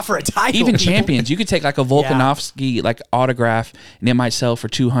Burns has fought for a title. Even champions, you could take a Volkanovski autograph and it might sell for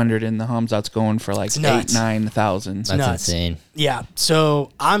 200, and the Hamzat's going for 8,000-9,000. That's insane. Yeah, so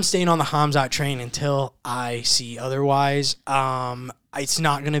I'm staying on the Hamzat train until I see otherwise. It's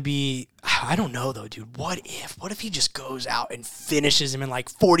not going to be, I don't know though, dude. What if he just goes out and finishes him in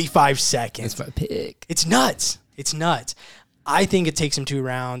 45 seconds? That's my pick. It's nuts. I think it takes him 2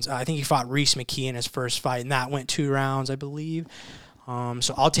 rounds. I think he fought Reese McKee in his first fight, and that went 2 rounds, I believe.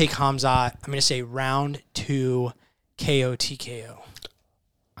 So I'll take Hamzat. I'm going to say round 2 KO TKO.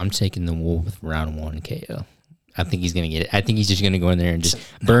 I'm taking the Wolf round 1 KO. I think he's going to get it. I think he's just going to go in there and just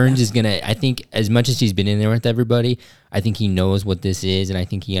Burns is going to, I think as much as he's been in there with everybody, I think he knows what this is, and I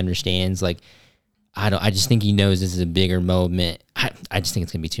think he understands I just think he knows this is a bigger moment. I just think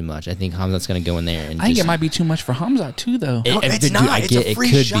it's going to be too much. I think Hamzat's going to go in there and I think it might be too much for Hamzat too, though. It's not. It's a free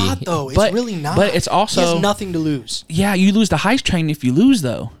shot, though. It's really not. But it's also, he has nothing to lose. Yeah, you lose the heist train if you lose,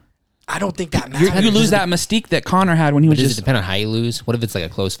 though. I don't think that matters. You lose that mystique that Conor had when he was just. Does it depend on how you lose? What if it's a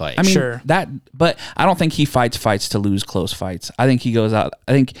close fight? I mean, but I don't think he fights to lose close fights. I think he goes out.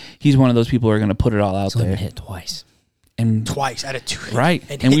 I think he's one of those people who are going to put it all out there. Been hit twice. And twice out of 2. Right.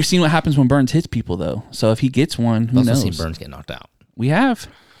 And we've seen what happens when Burns hits people, though. So if he gets one, who knows? We've seen Burns get knocked out. We have.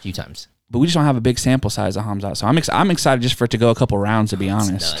 A few times. But we just don't have a big sample size of Hamzat. So I'm excited just for it to go a couple rounds, to be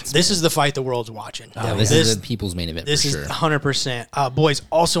honest. Nuts, this is the fight the world's watching. This is the people's main event. This for is sure. 100%. Boys,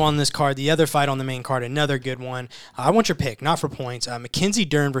 also on this card, the other fight on the main card, another good one. I want your pick, not for points. Mackenzie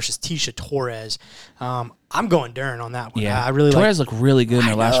Dern versus Tecia Torres. I'm going Dern on that one. Yeah, I really Torres looked really good in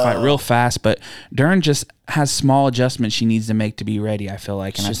her last fight, real fast, but Dern just has small adjustments she needs to make to be ready, I feel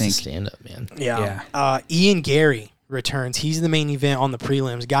like. And it's I think stand up, man. Yeah. Ian Gary returns. He's the main event on the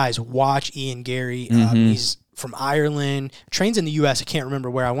prelims. Guys, watch Ian Gary. He's from Ireland, trains in the U.S. I can't remember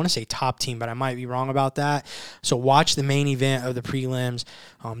where. I want to say Top Team, but I might be wrong about that. So watch the main event of the prelims.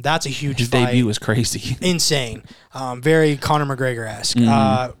 That's a huge His fight. debut was crazy. Insane. Very Conor McGregor-esque.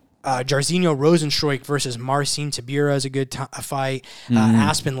 Jairzinho Rosenstruik versus Marcin Tibura is a good fight.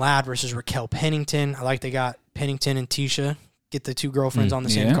 Aspen Ladd versus Raquel Pennington. I like they got Pennington and Tecia. Get the 2 girlfriends on the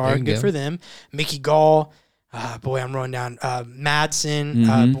same card. Good for them. Mickey Gall boy, I'm rolling down. Madsen.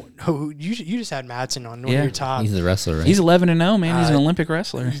 You just had Madsen on one of your top. He's the wrestler, right? He's 11-0, man. He's an Olympic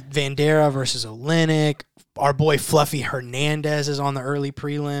wrestler. Vandera versus Olenek. Our boy Fluffy Hernandez is on the early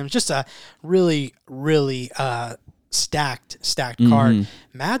prelims. Just a really, really stacked card.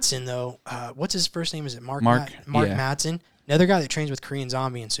 Madsen, though, what's his first name? Is it Mark Madsen? Another guy that trains with Korean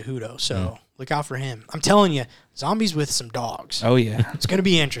Zombie and Cejudo. So look out for him. I'm telling you, Zombie's with some dogs. Oh, yeah. It's going to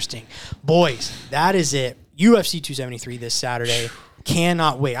be interesting. Boys, that is it. UFC 273 this Saturday.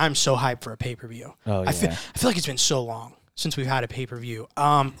 Cannot wait. I'm so hyped for a pay-per-view. Oh, yeah. I feel like it's been so long since we've had a pay-per-view.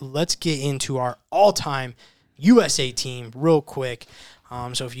 Let's get into our all-time USA team real quick.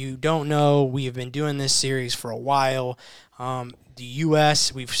 So if you don't know, we have been doing this series for a while. The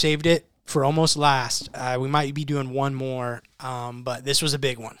U.S., we've saved it for almost last. We might be doing one more, but this was a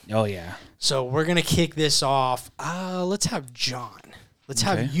big one. Oh, yeah. So we're going to kick this off. Let's have John. Let's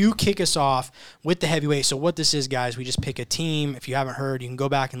have you kick us off with the heavyweight. So what this is, guys, we just pick a team. If you haven't heard, you can go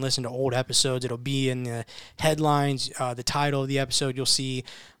back and listen to old episodes. It'll be in the headlines, the title of the episode you'll see.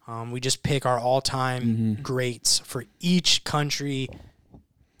 We just pick our all-time greats for each country,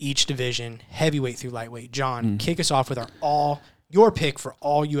 each division, heavyweight through lightweight. John, kick us off with your pick for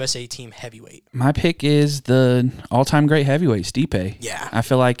all USA team heavyweight. My pick is the all-time great heavyweight, Stipe. Yeah. I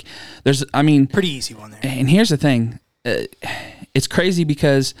feel like pretty easy one there. And here's the thing. It's crazy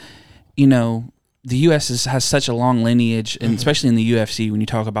because, the U.S. has such a long lineage, and especially in the UFC when you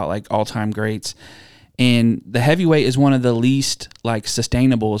talk about, like, all-time greats. And the heavyweight is one of the least, like,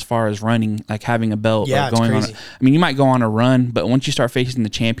 sustainable as far as running, like having a belt. Yeah, or going it's crazy. you might go on a run, but once you start facing the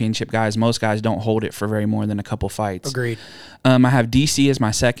championship guys, most guys don't hold it for very more than a couple fights. Agreed. I have DC as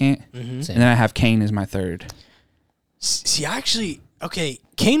my second, and then I have Kane as my third. See,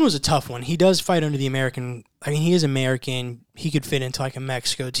 Kane was a tough one. He does fight under the American. He is American. He could fit into like a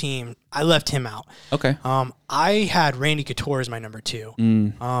Mexico team. I left him out. Okay. I had Randy Couture as my number 2.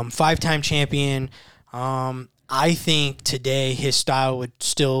 5-time champion. I think today his style would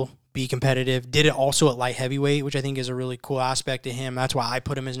still be competitive. Did it also at light heavyweight, which I think is a really cool aspect to him. That's why I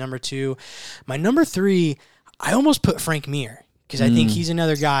put him as number 2. My number 3, I almost put Frank Mir. Because I think he's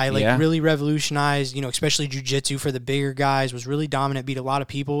another guy, really revolutionized, especially jiu-jitsu for the bigger guys, was really dominant, beat a lot of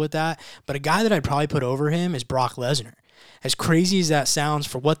people with that. But a guy that I'd probably put over him is Brock Lesnar. As crazy as that sounds,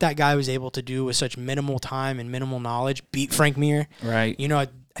 for what that guy was able to do with such minimal time and minimal knowledge, beat Frank Mir. Right. I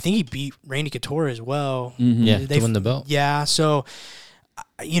think he beat Randy Couture as well. Yeah, to win the belt. Yeah, so,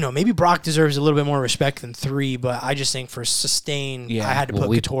 maybe Brock deserves a little bit more respect than 3, but I just think for sustain, I had to put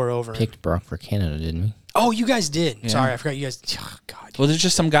Couture over him. Picked Brock for Canada, didn't we? Oh, you guys did. Yeah. Sorry, I forgot you guys. Oh, God. Well, there's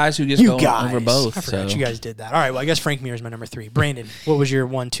just some guys who just go over both. I forgot you guys did that. All right, well, I guess Frank Mir is my number 3. Brandon, what was your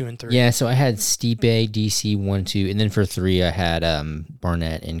 1, 2, and 3? Yeah, so I had Stipe, DC, 1, 2, and then for 3, I had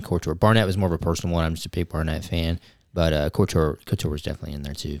Barnett and Couture. Barnett was more of a personal one. I'm just a big Barnett fan, but Couture was definitely in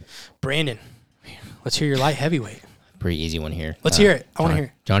there too. Brandon, let's hear your light heavyweight. Pretty easy one here. Let's hear it. I want to hear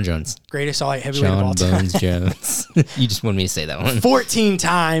it. John Jones. Greatest light heavyweight of all time. John Bones Jones. You just wanted me to say that one.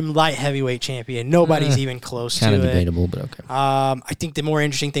 14-time light heavyweight champion. Nobody's even close to it. Kind of debatable, but okay. I think the more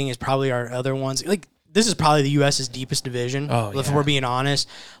interesting thing is probably our other ones. This is probably the U.S.'s deepest division, if we're being honest.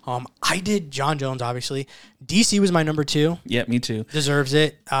 I did John Jones, obviously. DC was my number 2. Yeah, me too. Deserves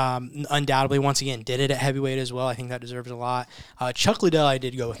it. Undoubtedly, once again, did it at heavyweight as well. I think that deserves a lot. Chuck Liddell, I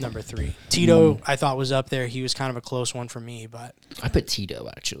did go with number 3. Tito, I thought was up there. He was kind of a close one for me, but I put Tito,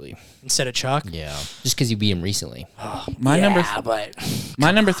 actually. Instead of Chuck? Yeah. Just because you beat him recently. My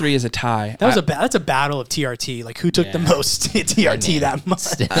number 3 is a tie. That's a battle of TRT. Like, who took the most TRT that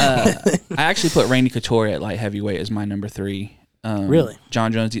month? I actually put Randy Couture at light heavyweight as my number 3. Really?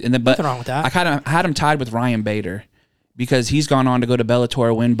 John Jones. And then, but nothing wrong with that. I kind of had him tied with Ryan Bader because he's gone on to go to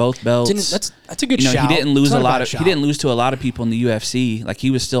Bellator, win both belts. That's a good shout. He didn't lose he didn't lose to a lot of people in the UFC. Like, he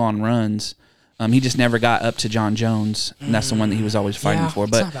was still on runs. He just never got up to John Jones, and that's the one that he was always fighting for.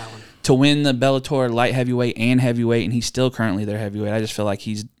 But to win the Bellator light heavyweight and heavyweight, and he's still currently their heavyweight, I just feel like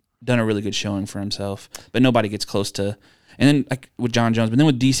he's done a really good showing for himself. But nobody gets close to. And then, like, with John Jones, but then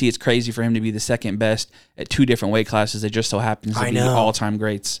with DC, it's crazy for him to be the second best at 2 different weight classes. It just so happens to be all-time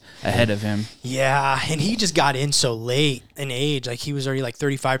greats ahead of him. Yeah, and he just got in so late in age. Like, he was already like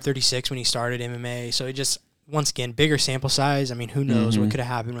 35, 36 when he started MMA. So it just, once again, bigger sample size. I mean, who knows what could have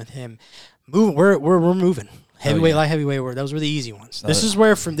happened with him. We're moving. Heavyweight, light heavyweight, those were the easy ones. This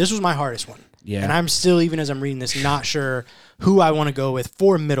was my hardest one. Yeah. And I'm still, even as I'm reading this, not sure who I want to go with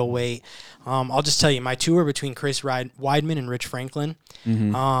for middleweight. I'll just tell you, my 2 are between Chris Weidman and Rich Franklin.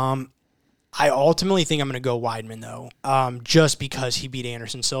 I ultimately think I'm going to go Weidman, though, just because he beat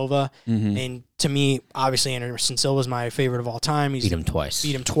Anderson Silva. And to me, obviously, Anderson Silva is my favorite of all time. He's beat him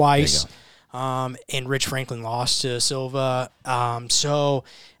twice. and Rich Franklin lost to Silva. So,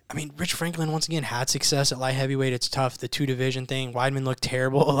 I mean, Rich Franklin, once again, had success at light heavyweight. It's tough, the two-division thing. Weidman looked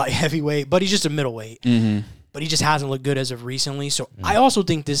terrible at light heavyweight, but he's just a middleweight. Mm-hmm. But he just hasn't looked good as of recently. So I also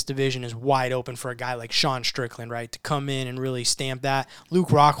think this division is wide open for a guy like Sean Strickland, right, to come in and really stamp that. Luke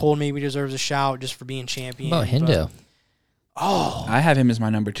Rockhold maybe deserves a shout just for being champion. What about Hendo? I have him as my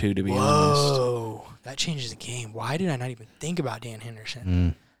number 2, to be honest. Whoa, that changes the game. Why did I not even think about Dan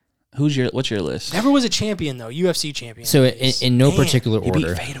Henderson? What's your list? Never was a champion, though, UFC champion. So in no particular He beat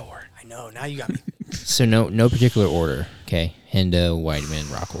order. Fedor. I know, now you got me. So no particular order. Okay, Hendo, Weidman,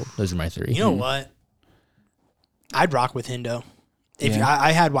 Rockhold. Those are my 3. You know what? I'd rock with Hendo. If Yeah.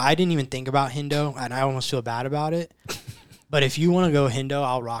 I didn't even think about Hendo, and I almost feel bad about it. But if you want to go Hendo,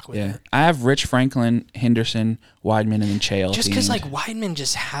 I'll rock with Yeah, it. I have Rich Franklin, Henderson, Weidman, and then Chael. Just because like Weidman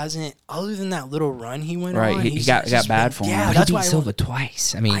just hasn't, other than that little run he went Right, on, he he's got just bad been- for him. Yeah, But that's he why beat Silva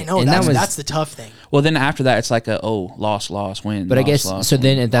twice. I mean, I know and that's the tough thing. Well, then after that, it's like loss, win. But I loss, guess loss, so. win.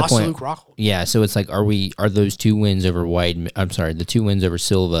 Then at that Lost to point, Luke Rockhold. yeah. So it's like, are those 2 wins over Weidman? I'm sorry, the 2 wins over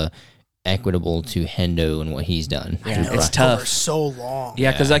Silva, equitable to Hendo and what he's done? I through know, it's Rock- tough. over so long.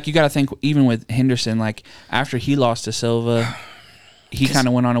 Yeah, because like you got to think, even with Henderson, like after he lost to Silva, he kind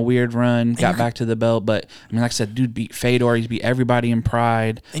of went on a weird run, got back to the belt. But I mean, like I said, dude beat Fedor. He's beat everybody in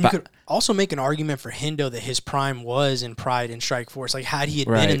Pride. And But- you could also make an argument for Hendo that his prime was in Pride and Strikeforce. Like, had he had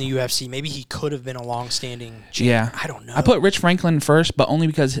been Right. in the UFC, maybe he could have been a long-standing champion. Yeah, I don't know. I put Rich Franklin first, but only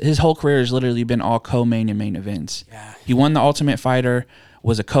because his whole career has literally been all co-main and main events. Yeah. He won the Ultimate Fighter,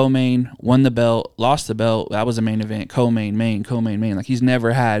 was a co-main, won the belt, lost the belt. That was a main event, co-main, main, co-main, main. Like he's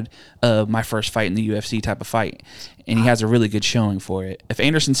never had my first fight in the UFC type of fight, and he has a really good showing for it. If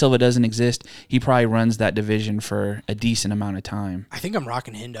Anderson Silva doesn't exist, he probably runs that division for a decent amount of time. I think I'm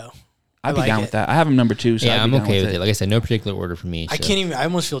rocking Hendo. I'd be like down it. with that. I have him number 2, so Yeah, I'd be I'm down okay with with it. Like I said, no particular order for me. I so. can't even. I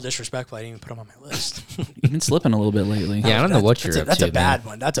almost feel disrespectful. I didn't even put him on my list. You've been slipping a little bit lately. Yeah, I don't know what you're up That's to. a bad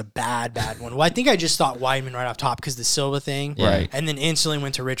one. That's a bad one. Well, I think I just thought Weidman right off top because the Silva thing. Yeah. Right. And then instantly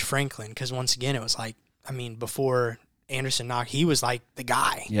went to Rich Franklin because once again, it was like, I mean, before Anderson knocked, he was like the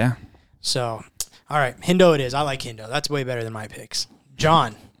guy. Yeah. So, all right, Hendo it is. I like Hendo. That's way better than my picks.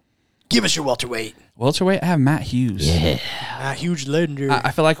 John, give us your welterweight. Welterweight, I have Matt Hughes. Yeah. Huge legendary.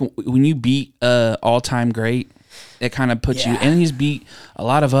 I feel like when you beat all-time great, it kind of puts you. Yeah. And he's beat a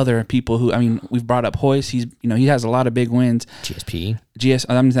lot of other people who. I mean, we've brought up Hoist. He has a lot of big wins. GSP.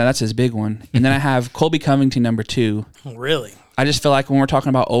 I mean, that's his big one. And then I have Colby Covington number 2. Really? I just feel like when we're talking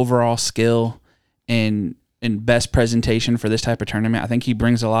about overall skill and best presentation for this type of tournament, I think he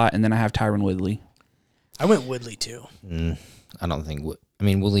brings a lot. And then I have Tyron Woodley. I went Woodley too. I don't think. I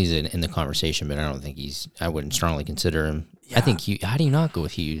mean, Willie's in the conversation, but I don't think I wouldn't strongly consider him. Yeah. I think. How do you not go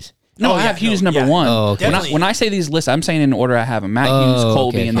with Hughes? No, Oh, I yeah, have Hughes no, number yeah. 1. Oh, okay. Definitely. When I say these lists, I'm saying in order I have them. Matt Hughes,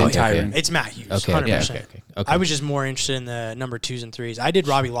 Colby, okay, and then okay, Tyron. okay. It's Matt Hughes. Okay, 100%. yeah, okay. I was just more interested in the number 2s and 3s. I did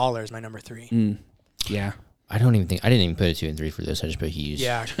Robbie Lawler as my number 3. Yeah. I didn't even put a 2 and 3 for this. I just put Hughes.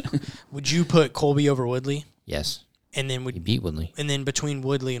 Yeah. Would you put Colby over Woodley? Yes. And then He beat Woodley. between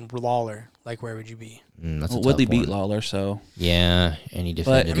Woodley and Lawler, like where would you be? That's a Well, Woodley tough beat one. Lawler, so. Yeah, and he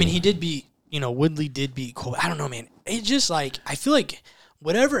defended. I mean, him. he did beat, Woodley did beat Colby. I don't know, man. It just like, I feel like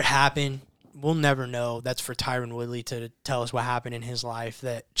whatever happened, we'll never know. That's for Tyron Woodley to tell us what happened in his life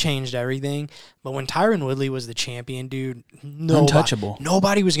that changed everything. But when Tyron Woodley was the champion, dude, Untouchable.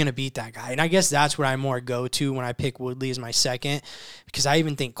 Nobody was going to beat that guy. And I guess that's where I more go to when I pick Woodley as my second. Because I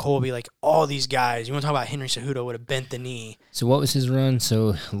even think Colby, like all these guys, you want to talk about Henry Cejudo, would have bent the knee. So what was his run?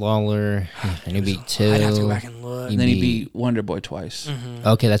 So Lawler, and he beat Till. I'd have to go back and look. And then he beat Wonder Boy twice.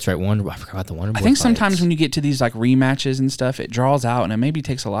 Okay, that's right. I forgot about the Wonder Boy. I think sometimes fights. when you get to these like rematches and stuff, it draws out and it maybe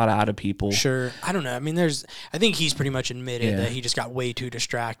takes a lot out of people. Sure. I don't know. I mean, I think he's pretty much admitted Yeah. that he just got way too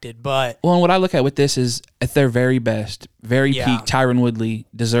distracted. But Well, and what I look at with this is at their very best, very Yeah. peak, Tyron Woodley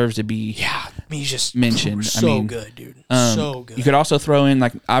deserves to be yeah, I mean, he's just mentioned. so I mean, good, dude. um, So good. You could also throw in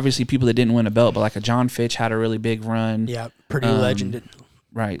like obviously people that didn't win a belt, but like a John Fitch had a really big run. Yeah, Purdue legend.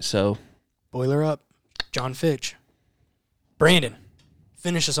 Right. So Boiler up. John Fitch. Brandon,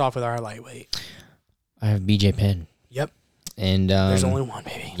 finish us off with our lightweight. I have BJ Penn, Yep. and There's only one,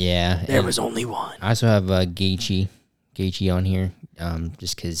 baby. yeah, There and was only one. I also have Gaethje on here,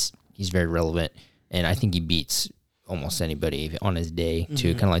 just because he's very relevant, and I think he beats almost anybody on his day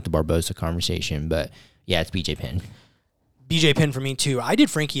too, kind of like the Barbosa conversation. But yeah, it's BJ Penn. BJ Penn for me, too. I did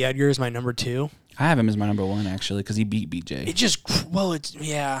Frankie Edgar as my number 2. I have him as my number 1 actually because he beat BJ. It just,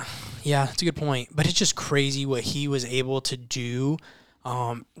 yeah, that's a good point. But it's just crazy what he was able to do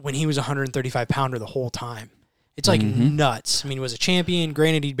when he was a 135-pounder the whole time. It's like nuts. I mean, he was a champion.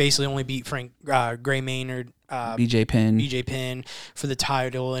 Granted, he basically only beat Frank Gray Maynard, BJ Penn for the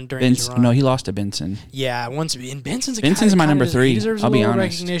title and during his run. No, he lost to Benson. Yeah, Benson's my number 3. He deserves I'll a be little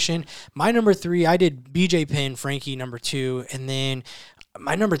honest. recognition. My number 3, I did BJ Penn, Frankie number 2, and then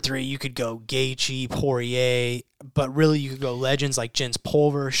my number 3, you could go Gaethje, Poirier, but really you could go legends like Jens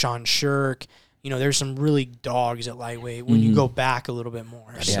Pulver, Sean Shirk. You know, there's some really dogs at lightweight when you go back a little bit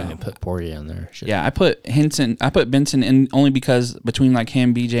more. I didn't put Poirier on there. Yeah, I put Benson in only because between like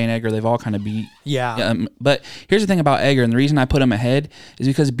him, BJ, and Edgar, they've all kind of beat. Yeah. But here's the thing about Edgar, and the reason I put him ahead is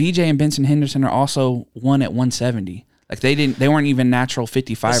because BJ and Benson Henderson are also won at 170. Like they weren't even natural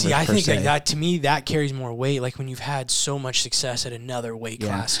 55ers. See, I think like that, to me, that carries more weight. Like when you've had so much success at another weight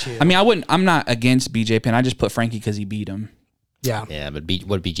class too. I mean, I'm not against BJ Penn. I just put Frankie because he beat him. Yeah. Yeah, but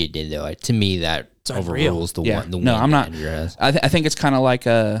what BJ did though, to me, that overrules the one. No, I'm not. Edgar has. I think it's kind of like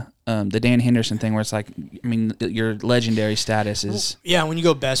the Dan Henderson thing, where it's like, I mean, your legendary status is. Yeah, when you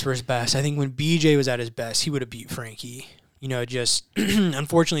go best versus best, I think when BJ was at his best, he would have beat Frankie. You know, just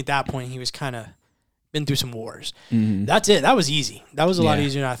unfortunately at that point, he was kind of been through some wars. Mm-hmm. That's it. That was easy. That was a lot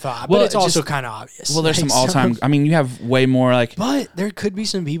easier than I thought. But Well, it's also kind of obvious. Well, there's Like, some all-time. I mean, you have way more like. But there could be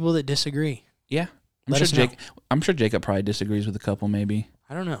some people that disagree. Yeah, Let us know. I'm sure Jacob probably disagrees with a couple, maybe.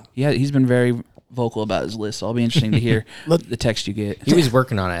 I don't know. Yeah, he's been very vocal about his list, so it'll be interesting to hear the text you get. He was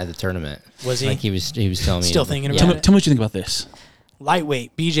working on it at the tournament. Was he? Like he was telling me. Still thinking about Tell it? me what you think about this.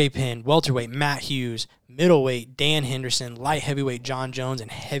 Lightweight, BJ Penn. Welterweight, Matt Hughes. Middleweight, Dan Henderson. Light heavyweight, John Jones.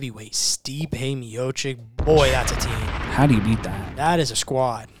 And heavyweight, Stipe Miocic. Boy, that's a team. How do you beat that? That is a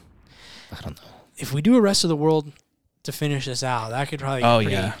squad. I don't know. If we do a rest of the world to finish this out, that could probably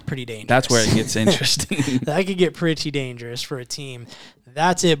be pretty dangerous. That's where it gets interesting. That could get pretty dangerous for a team.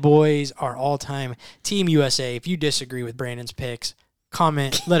 That's it, boys. Our all-time Team USA. If you disagree with Brandon's picks,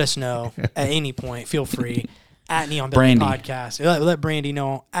 comment. Let us know at any point. Feel free. At Neon Belly Podcast. Let Brandy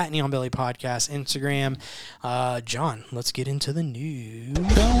know. At Neon Belly Podcast. Instagram. John, let's get into the news.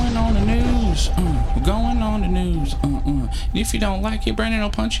 Going on the news. Going on the news. If you don't like it, Brandon will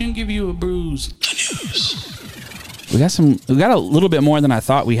punch you and give you a bruise. The news. We got a little bit more than I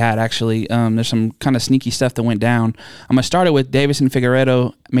thought we had, actually. There's some kind of sneaky stuff that went down. I'm going to start it with Davison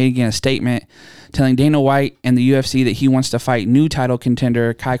Figueiredo making a statement telling Dana White and the UFC that he wants to fight new title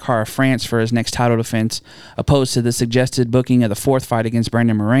contender Kai Kara-France for his next title defense, opposed to the suggested booking of the 4th fight against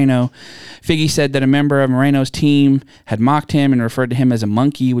Brandon Moreno. Figgy said that a member of Moreno's team had mocked him and referred to him as a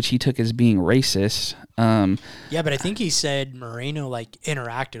monkey, which he took as being racist. Yeah, but I think he said Moreno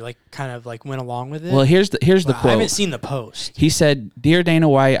interacted, kind of went along with it. Well, here's the quote. I haven't seen the post. He said, "Dear Dana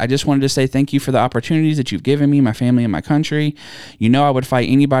White, I just wanted to say thank you for the opportunities that you've given me, my family, and my country. You know I would fight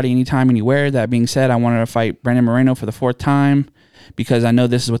anybody, anytime, anywhere. That being said, I wanted to fight Brandon Moreno for the 4th time because I know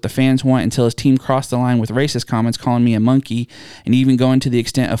this is what the fans want until his team crossed the line with racist comments calling me a monkey and even going to the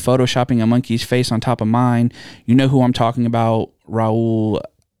extent of photoshopping a monkey's face on top of mine. You know who I'm talking about, Raul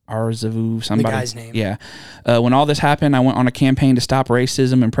Arzavu, somebody. The guy's name. Yeah. When all this happened, I went on a campaign to stop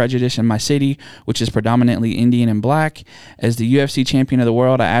racism and prejudice in my city, which is predominantly Indian and black. As the UFC champion of the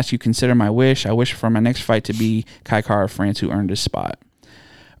world, I ask you consider my wish. I wish for my next fight to be Kai Kara-France, who earned his spot."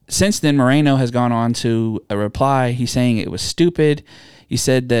 Since then, Moreno has gone on to a reply. He's saying it was stupid. He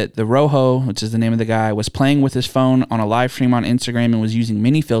said that the Rojo, which is the name of the guy, was playing with his phone on a live stream on Instagram and was using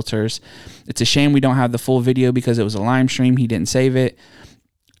mini filters. It's a shame we don't have the full video because it was a live stream. He didn't save it.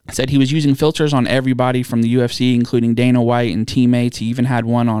 Said he was using filters on everybody from the UFC, including Dana White and teammates. He even had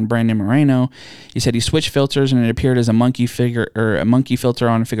one on Brandon Moreno. He said he switched filters and it appeared as a monkey filter on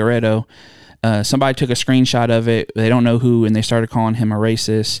Figueiredo. Somebody took a screenshot of it. They don't know who, and they started calling him a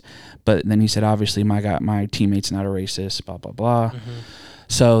racist. But then he said, obviously, my teammate's not a racist, blah, blah, blah. Mm-hmm.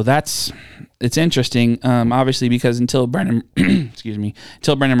 So it's interesting, obviously, because until Brandon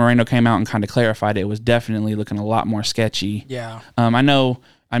Moreno came out and kind of clarified it, was definitely looking a lot more sketchy. Yeah. I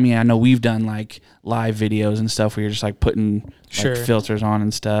know we've done live videos and stuff where you're just putting filters on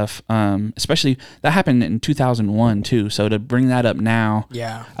and stuff. Especially that happened in 2001 too. So to bring that up now,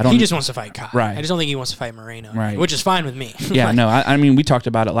 yeah, he just wants to fight Kai. Right. I just don't think he wants to fight Moreno. Right. Which is fine with me. Yeah. No. I mean, we talked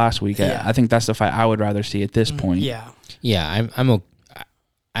about it last week. Yeah. I think that's the fight I would rather see at this point. Yeah. Yeah.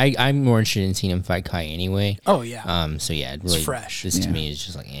 I'm more interested in seeing him fight Kai anyway. Oh yeah. So yeah, it really, it's fresh. This to me is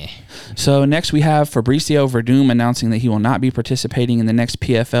just eh. So next we have Fabricio Verdum announcing that he will not be participating in the next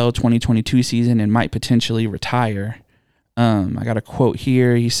PFL 2022 season and might potentially retire. I got a quote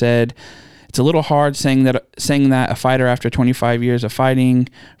here. He said, It's a little hard saying that a fighter after 25 years of fighting.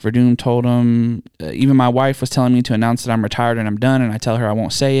 Verdum told him, even my wife was telling me to announce that I'm retired and I'm done, and I tell her I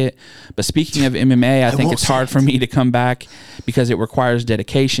won't say it. But speaking of MMA, I think it's hard for me to come back because it requires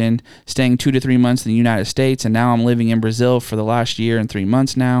dedication, staying 2 to 3 months in the United States, and now I'm living in Brazil for the last year and 3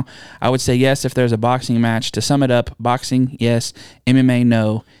 months now. I would say yes if there's a boxing match. To sum it up, boxing, yes. MMA,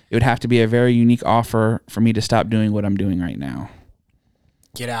 no. It would have to be a very unique offer for me to stop doing what I'm doing right now.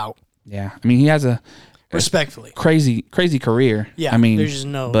 Get out. Yeah, I mean, he has a respectfully crazy career. Yeah, I mean, there's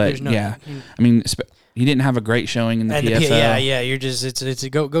no, yeah, I mean, he didn't have a great showing in the PFL. Yeah, you're just it's a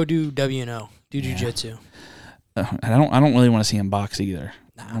go do WNO, do jiu-jitsu. I don't really want to see him box either.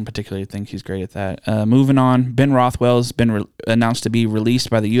 I don't particularly think he's great at that. Moving on, Ben Rothwell's been announced to be released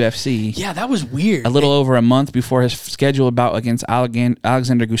by the UFC. Yeah, that was weird. A little over a month before his scheduled bout against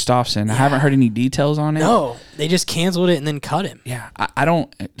Alexander Gustafsson. Yeah. I haven't heard any details on it. No, they just canceled it and then cut him. Yeah, I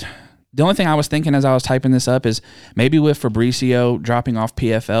don't. The only thing I was thinking as I was typing this up is maybe with Fabricio dropping off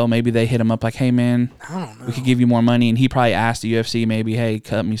PFL, maybe they hit him up like, hey, man, I don't know, we could give you more money. And he probably asked the UFC maybe, hey,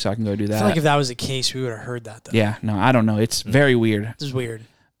 cut me so I can go do that. I feel like if that was the case, we would have heard that, though. Yeah, no, I don't know. It's very weird. This is weird.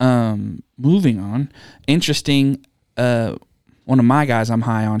 Moving on. Interesting. One of my guys I'm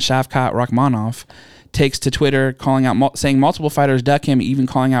high on, Shavkat Rakhmonov, takes to Twitter saying multiple fighters duck him, even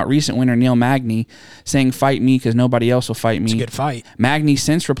calling out recent winner Neil Magny, saying fight me because nobody else will fight me. It's a good fight. Magny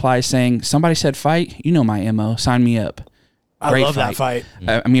since replies saying, somebody said fight, you know my MO, sign me up. I love that fight.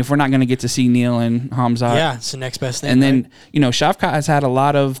 I mean, if we're not going to get to see Neil and Khamzat. Yeah, it's the next best thing. And then, Shavkat has had a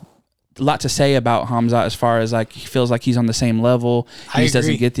lot to say about Khamzat as far as like he feels like he's on the same level. He just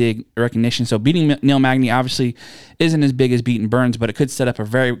doesn't get the recognition. So beating Neil Magny obviously isn't as big as beating Burns, but it could set up a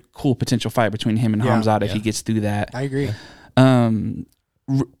very cool potential fight between him and Khamzat if he gets through that. I agree.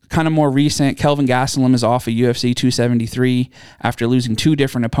 Kind of more recent, Kelvin Gastelum is off of UFC 273 after losing 2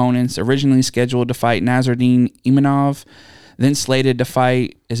 different opponents. Originally scheduled to fight Nasruddin Imanov, then slated to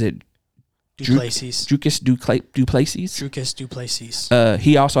fight, is it Duplessis. Duplessis. Duplessis.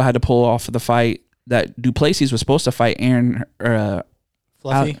 He also had to pull off of the fight that Duplessis was supposed to fight Aaron.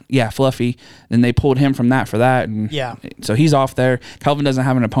 Fluffy. Fluffy. Then they pulled him from that for that, and so he's off there. Kelvin doesn't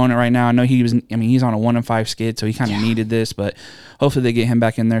have an opponent right now. I know he's on a 1-5 skid, so he kind of needed this, but hopefully they get him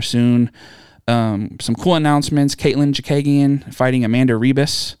back in there soon. Some cool announcements. Caitlin Chikagian fighting Amanda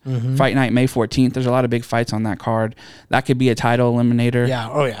Rebus. Fight night May 14th. There's a lot of big fights on that card. That could be a title eliminator. Yeah.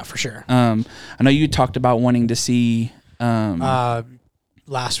 Oh yeah, for sure. I know you talked about wanting to see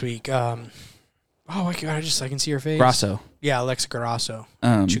last week. Oh my god, I can see her face. Grasso. Yeah, Alexa Grasso.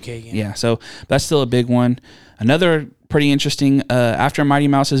 Chikagian. Yeah, so that's still a big one. Another pretty interesting, after Mighty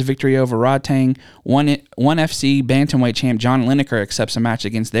Mouse's victory over Rodtang, one FC bantamweight champ John Lineker accepts a match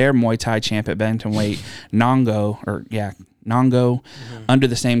against their Muay Thai champ at bantamweight, Nongo, under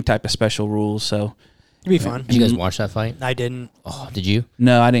the same type of special rules. So it'd be fun. Did you guys watch that fight? I didn't. Oh, did you?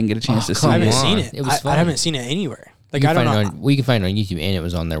 No, I didn't get a chance to see it. I haven't seen it. It was fun. I haven't seen it anywhere. Like, You I can don't find know. it on, we can find it on YouTube, and it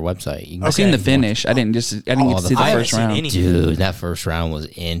was on their website. You can I've seen the finish. I didn't get to see the I haven't first seen round. any. Dude, that first round was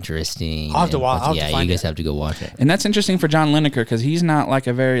interesting. I'll have to And watch- I'll have to Yeah, find you guys it. have to go watch it. And that's interesting for John Lineker because he's not like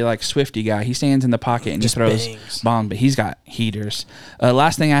a very like swifty guy. He stands in the pocket and Just he throws bangs. bombs, but he's got heaters.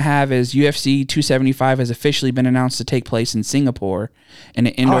 Last thing I have is UFC 275 has officially been announced to take place in Singapore in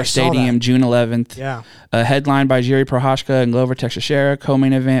an indoor I saw stadium that. June 11th. Yeah. Headlined by Jiri Prochazka and Glover Teixeira.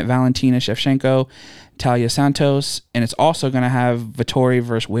 Co-main event Valentina Shevchenko, Talia Santos, and it's also going to have Vettori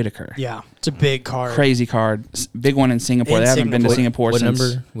versus Whitaker. Yeah. It's a big card. Crazy card. Big one in Singapore. In They haven't been to Singapore. Singapore What since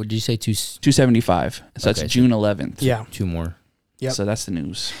number? What did you say? 275. So Okay, that's so- June 11th. Yeah. 2 more. Yep. So that's the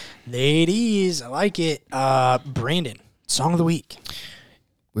news. Ladies, I like it. Brandon, song of the week.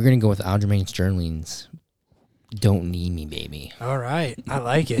 We're gonna go with Aljamain Sterling's "Don't Need Me, Baby." All right. I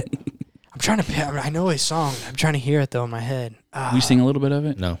like it. I'm trying to. I know his song. I'm trying to hear it though in my head. Will you sing a little bit of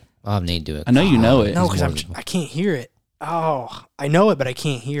it? No, I'll have Nate do it. I know you know it. No, It's because more- I can't hear it. Oh, I know it, but I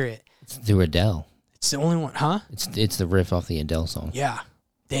can't hear it. It's through Adele. It's the only one, huh? It's the riff off the Adele song. Yeah.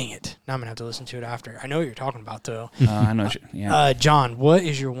 Dang it. Now I'm gonna have to listen to it after. I know what you're talking about though. I know. Yeah. John, what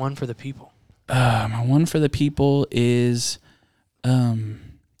is your one for the people? My one for the people is,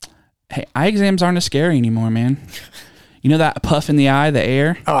 hey, eye exams aren't as scary anymore, man. You know that puff in the eye, the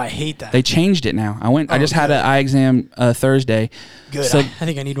air? Oh, I hate that. They changed it now. I just had an eye exam Thursday. Good. So I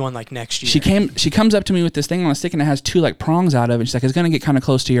think I need one like next year. she comes up to me with this thing on a stick and it has 2 like prongs out of it. She's like, it's gonna get kind of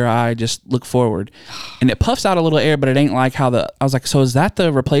close to your eye. Just look forward, and it puffs out a little air, but it ain't like how I was like, so is that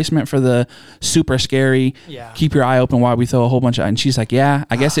the replacement for the super scary? Yeah. Keep your eye open while we throw a whole bunch of. And she's like, yeah.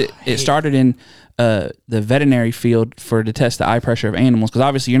 I guess it started in the veterinary field to test the eye pressure of animals because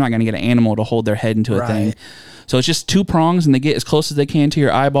obviously you're not gonna get an animal to hold their head into a thing. So it's just 2 prongs, and they get as close as they can to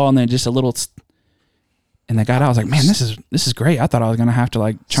your eyeball, and then just a little. And I got out. I was like, man, this is great. I thought I was gonna have to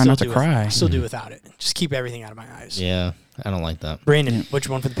like try not to cry. Still do without it. Just keep everything out of my eyes. Yeah, I don't like that. Brandon, which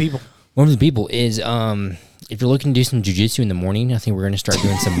one for the people? One of the people is if you're looking to do some jujitsu in the morning, I think we're going to start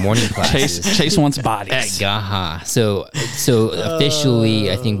doing some morning classes. Chase wants bodies. Gaha. So officially,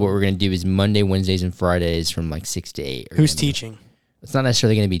 I think what we're going to do is Monday, Wednesdays, and Fridays from like 6 to 8. Who's teaching? It's not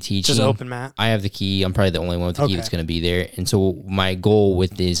necessarily going to be teaching. Just open mat. I have the key. I'm probably the only one with the key that's going to be there. And so my goal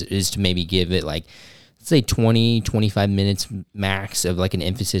with this is to maybe give it like, let's say 20, 25 minutes max of like an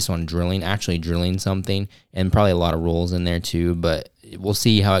emphasis on actually drilling something, and probably a lot of rolls in there too. But we'll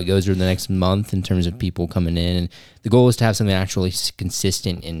see how it goes over the next month in terms of people coming in. And the goal is to have something actually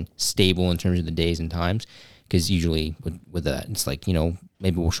consistent and stable in terms of the days and times. Because usually with that, it's like,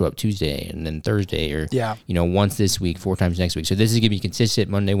 maybe we'll show up Tuesday and then Thursday or, once this week, 4 times next week. So this is going to be consistent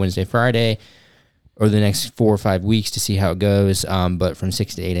Monday, Wednesday, Friday, or the next 4 or 5 weeks to see how it goes. But from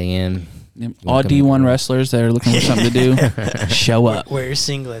 6 to 8 a.m. All D1 wrestlers that are looking for something to do, show up. Wear your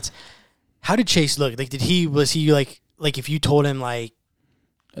singlets. How did Chase look? Like, was he like if you told him like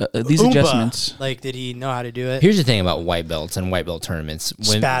these adjustments, like, did he know how to do it? Here's the thing about white belts and white belt tournaments.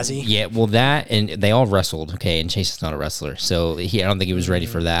 Spazzy. Yeah, well, that, and they all wrestled, okay, and Chase is not a wrestler, so I don't think he was ready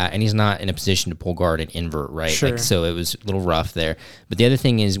for that, and he's not in a position to pull guard and invert, right? Sure. Like, so it was a little rough there. But the other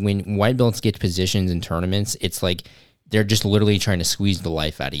thing is, when white belts get positions in tournaments, it's like they're just literally trying to squeeze the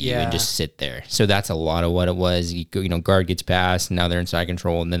life out of you and just sit there. So that's a lot of what it was. Guard gets past, and now they're in side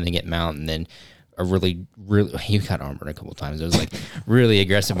control, and then they get mount, and then a really, he got armbarred a couple of times. It was like really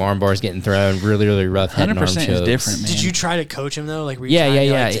aggressive arm bars getting thrown, really, really rough head and arm 100% chokes. is different, man. Did you try to coach him though? Like, were you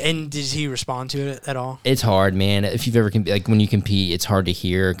and did he respond to it at all? It's hard, man. If you've ever like when you compete, it's hard to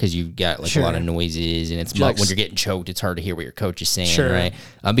hear because you've got like a lot of noises, and it's when you're getting choked, it's hard to hear what your coach is saying, right?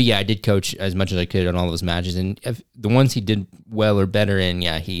 But yeah, I did coach as much as I could on all those matches, and if the ones he did well or better in,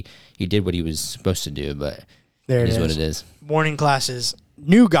 he did what he was supposed to do. But there it is what it is. Morning classes,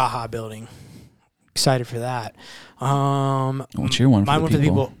 new Gaha building. Excited for that. What's your one? My one for the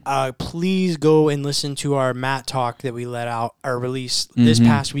people. Please go and listen to our Mat Talk that we let out or released this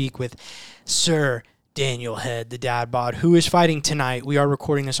past week with Sir Daniel Head, the dad bod, who is fighting tonight. We are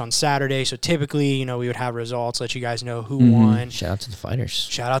recording this on Saturday, so typically, we would have results, let you guys know who won. Shout out to the fighters.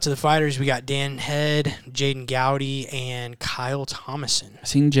 Shout out to the fighters. We got Dan Head, Jaden Gowdy, and Kyle Thomason. I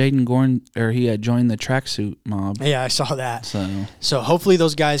seen Jaden Gorn, or he had joined the tracksuit mob. Yeah, I saw that. So hopefully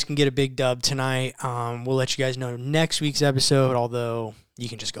those guys can get a big dub tonight. We'll let you guys know next week's episode, although you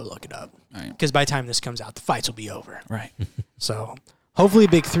can just go look it up. Because by the time this comes out, the fights will be over. Right. So hopefully a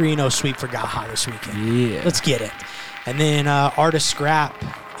big 3-0 sweep for Gaha this weekend. Yeah. Let's get it. And then Art of Scrap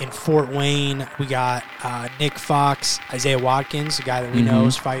in Fort Wayne, we got Nick Fox, Isaiah Watkins, a guy that we know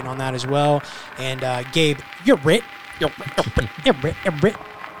is fighting on that as well. And Gabe, you're Brit. You're Brit.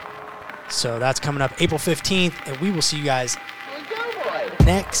 So that's coming up April 15th, and we will see you guys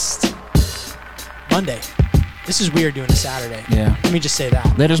next Monday. This is weird doing a Saturday. Yeah. Let me just say that.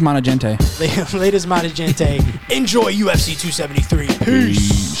 Laters Mana Gente. Laters Mana Gente. Enjoy UFC 273.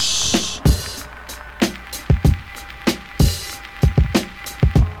 Peace.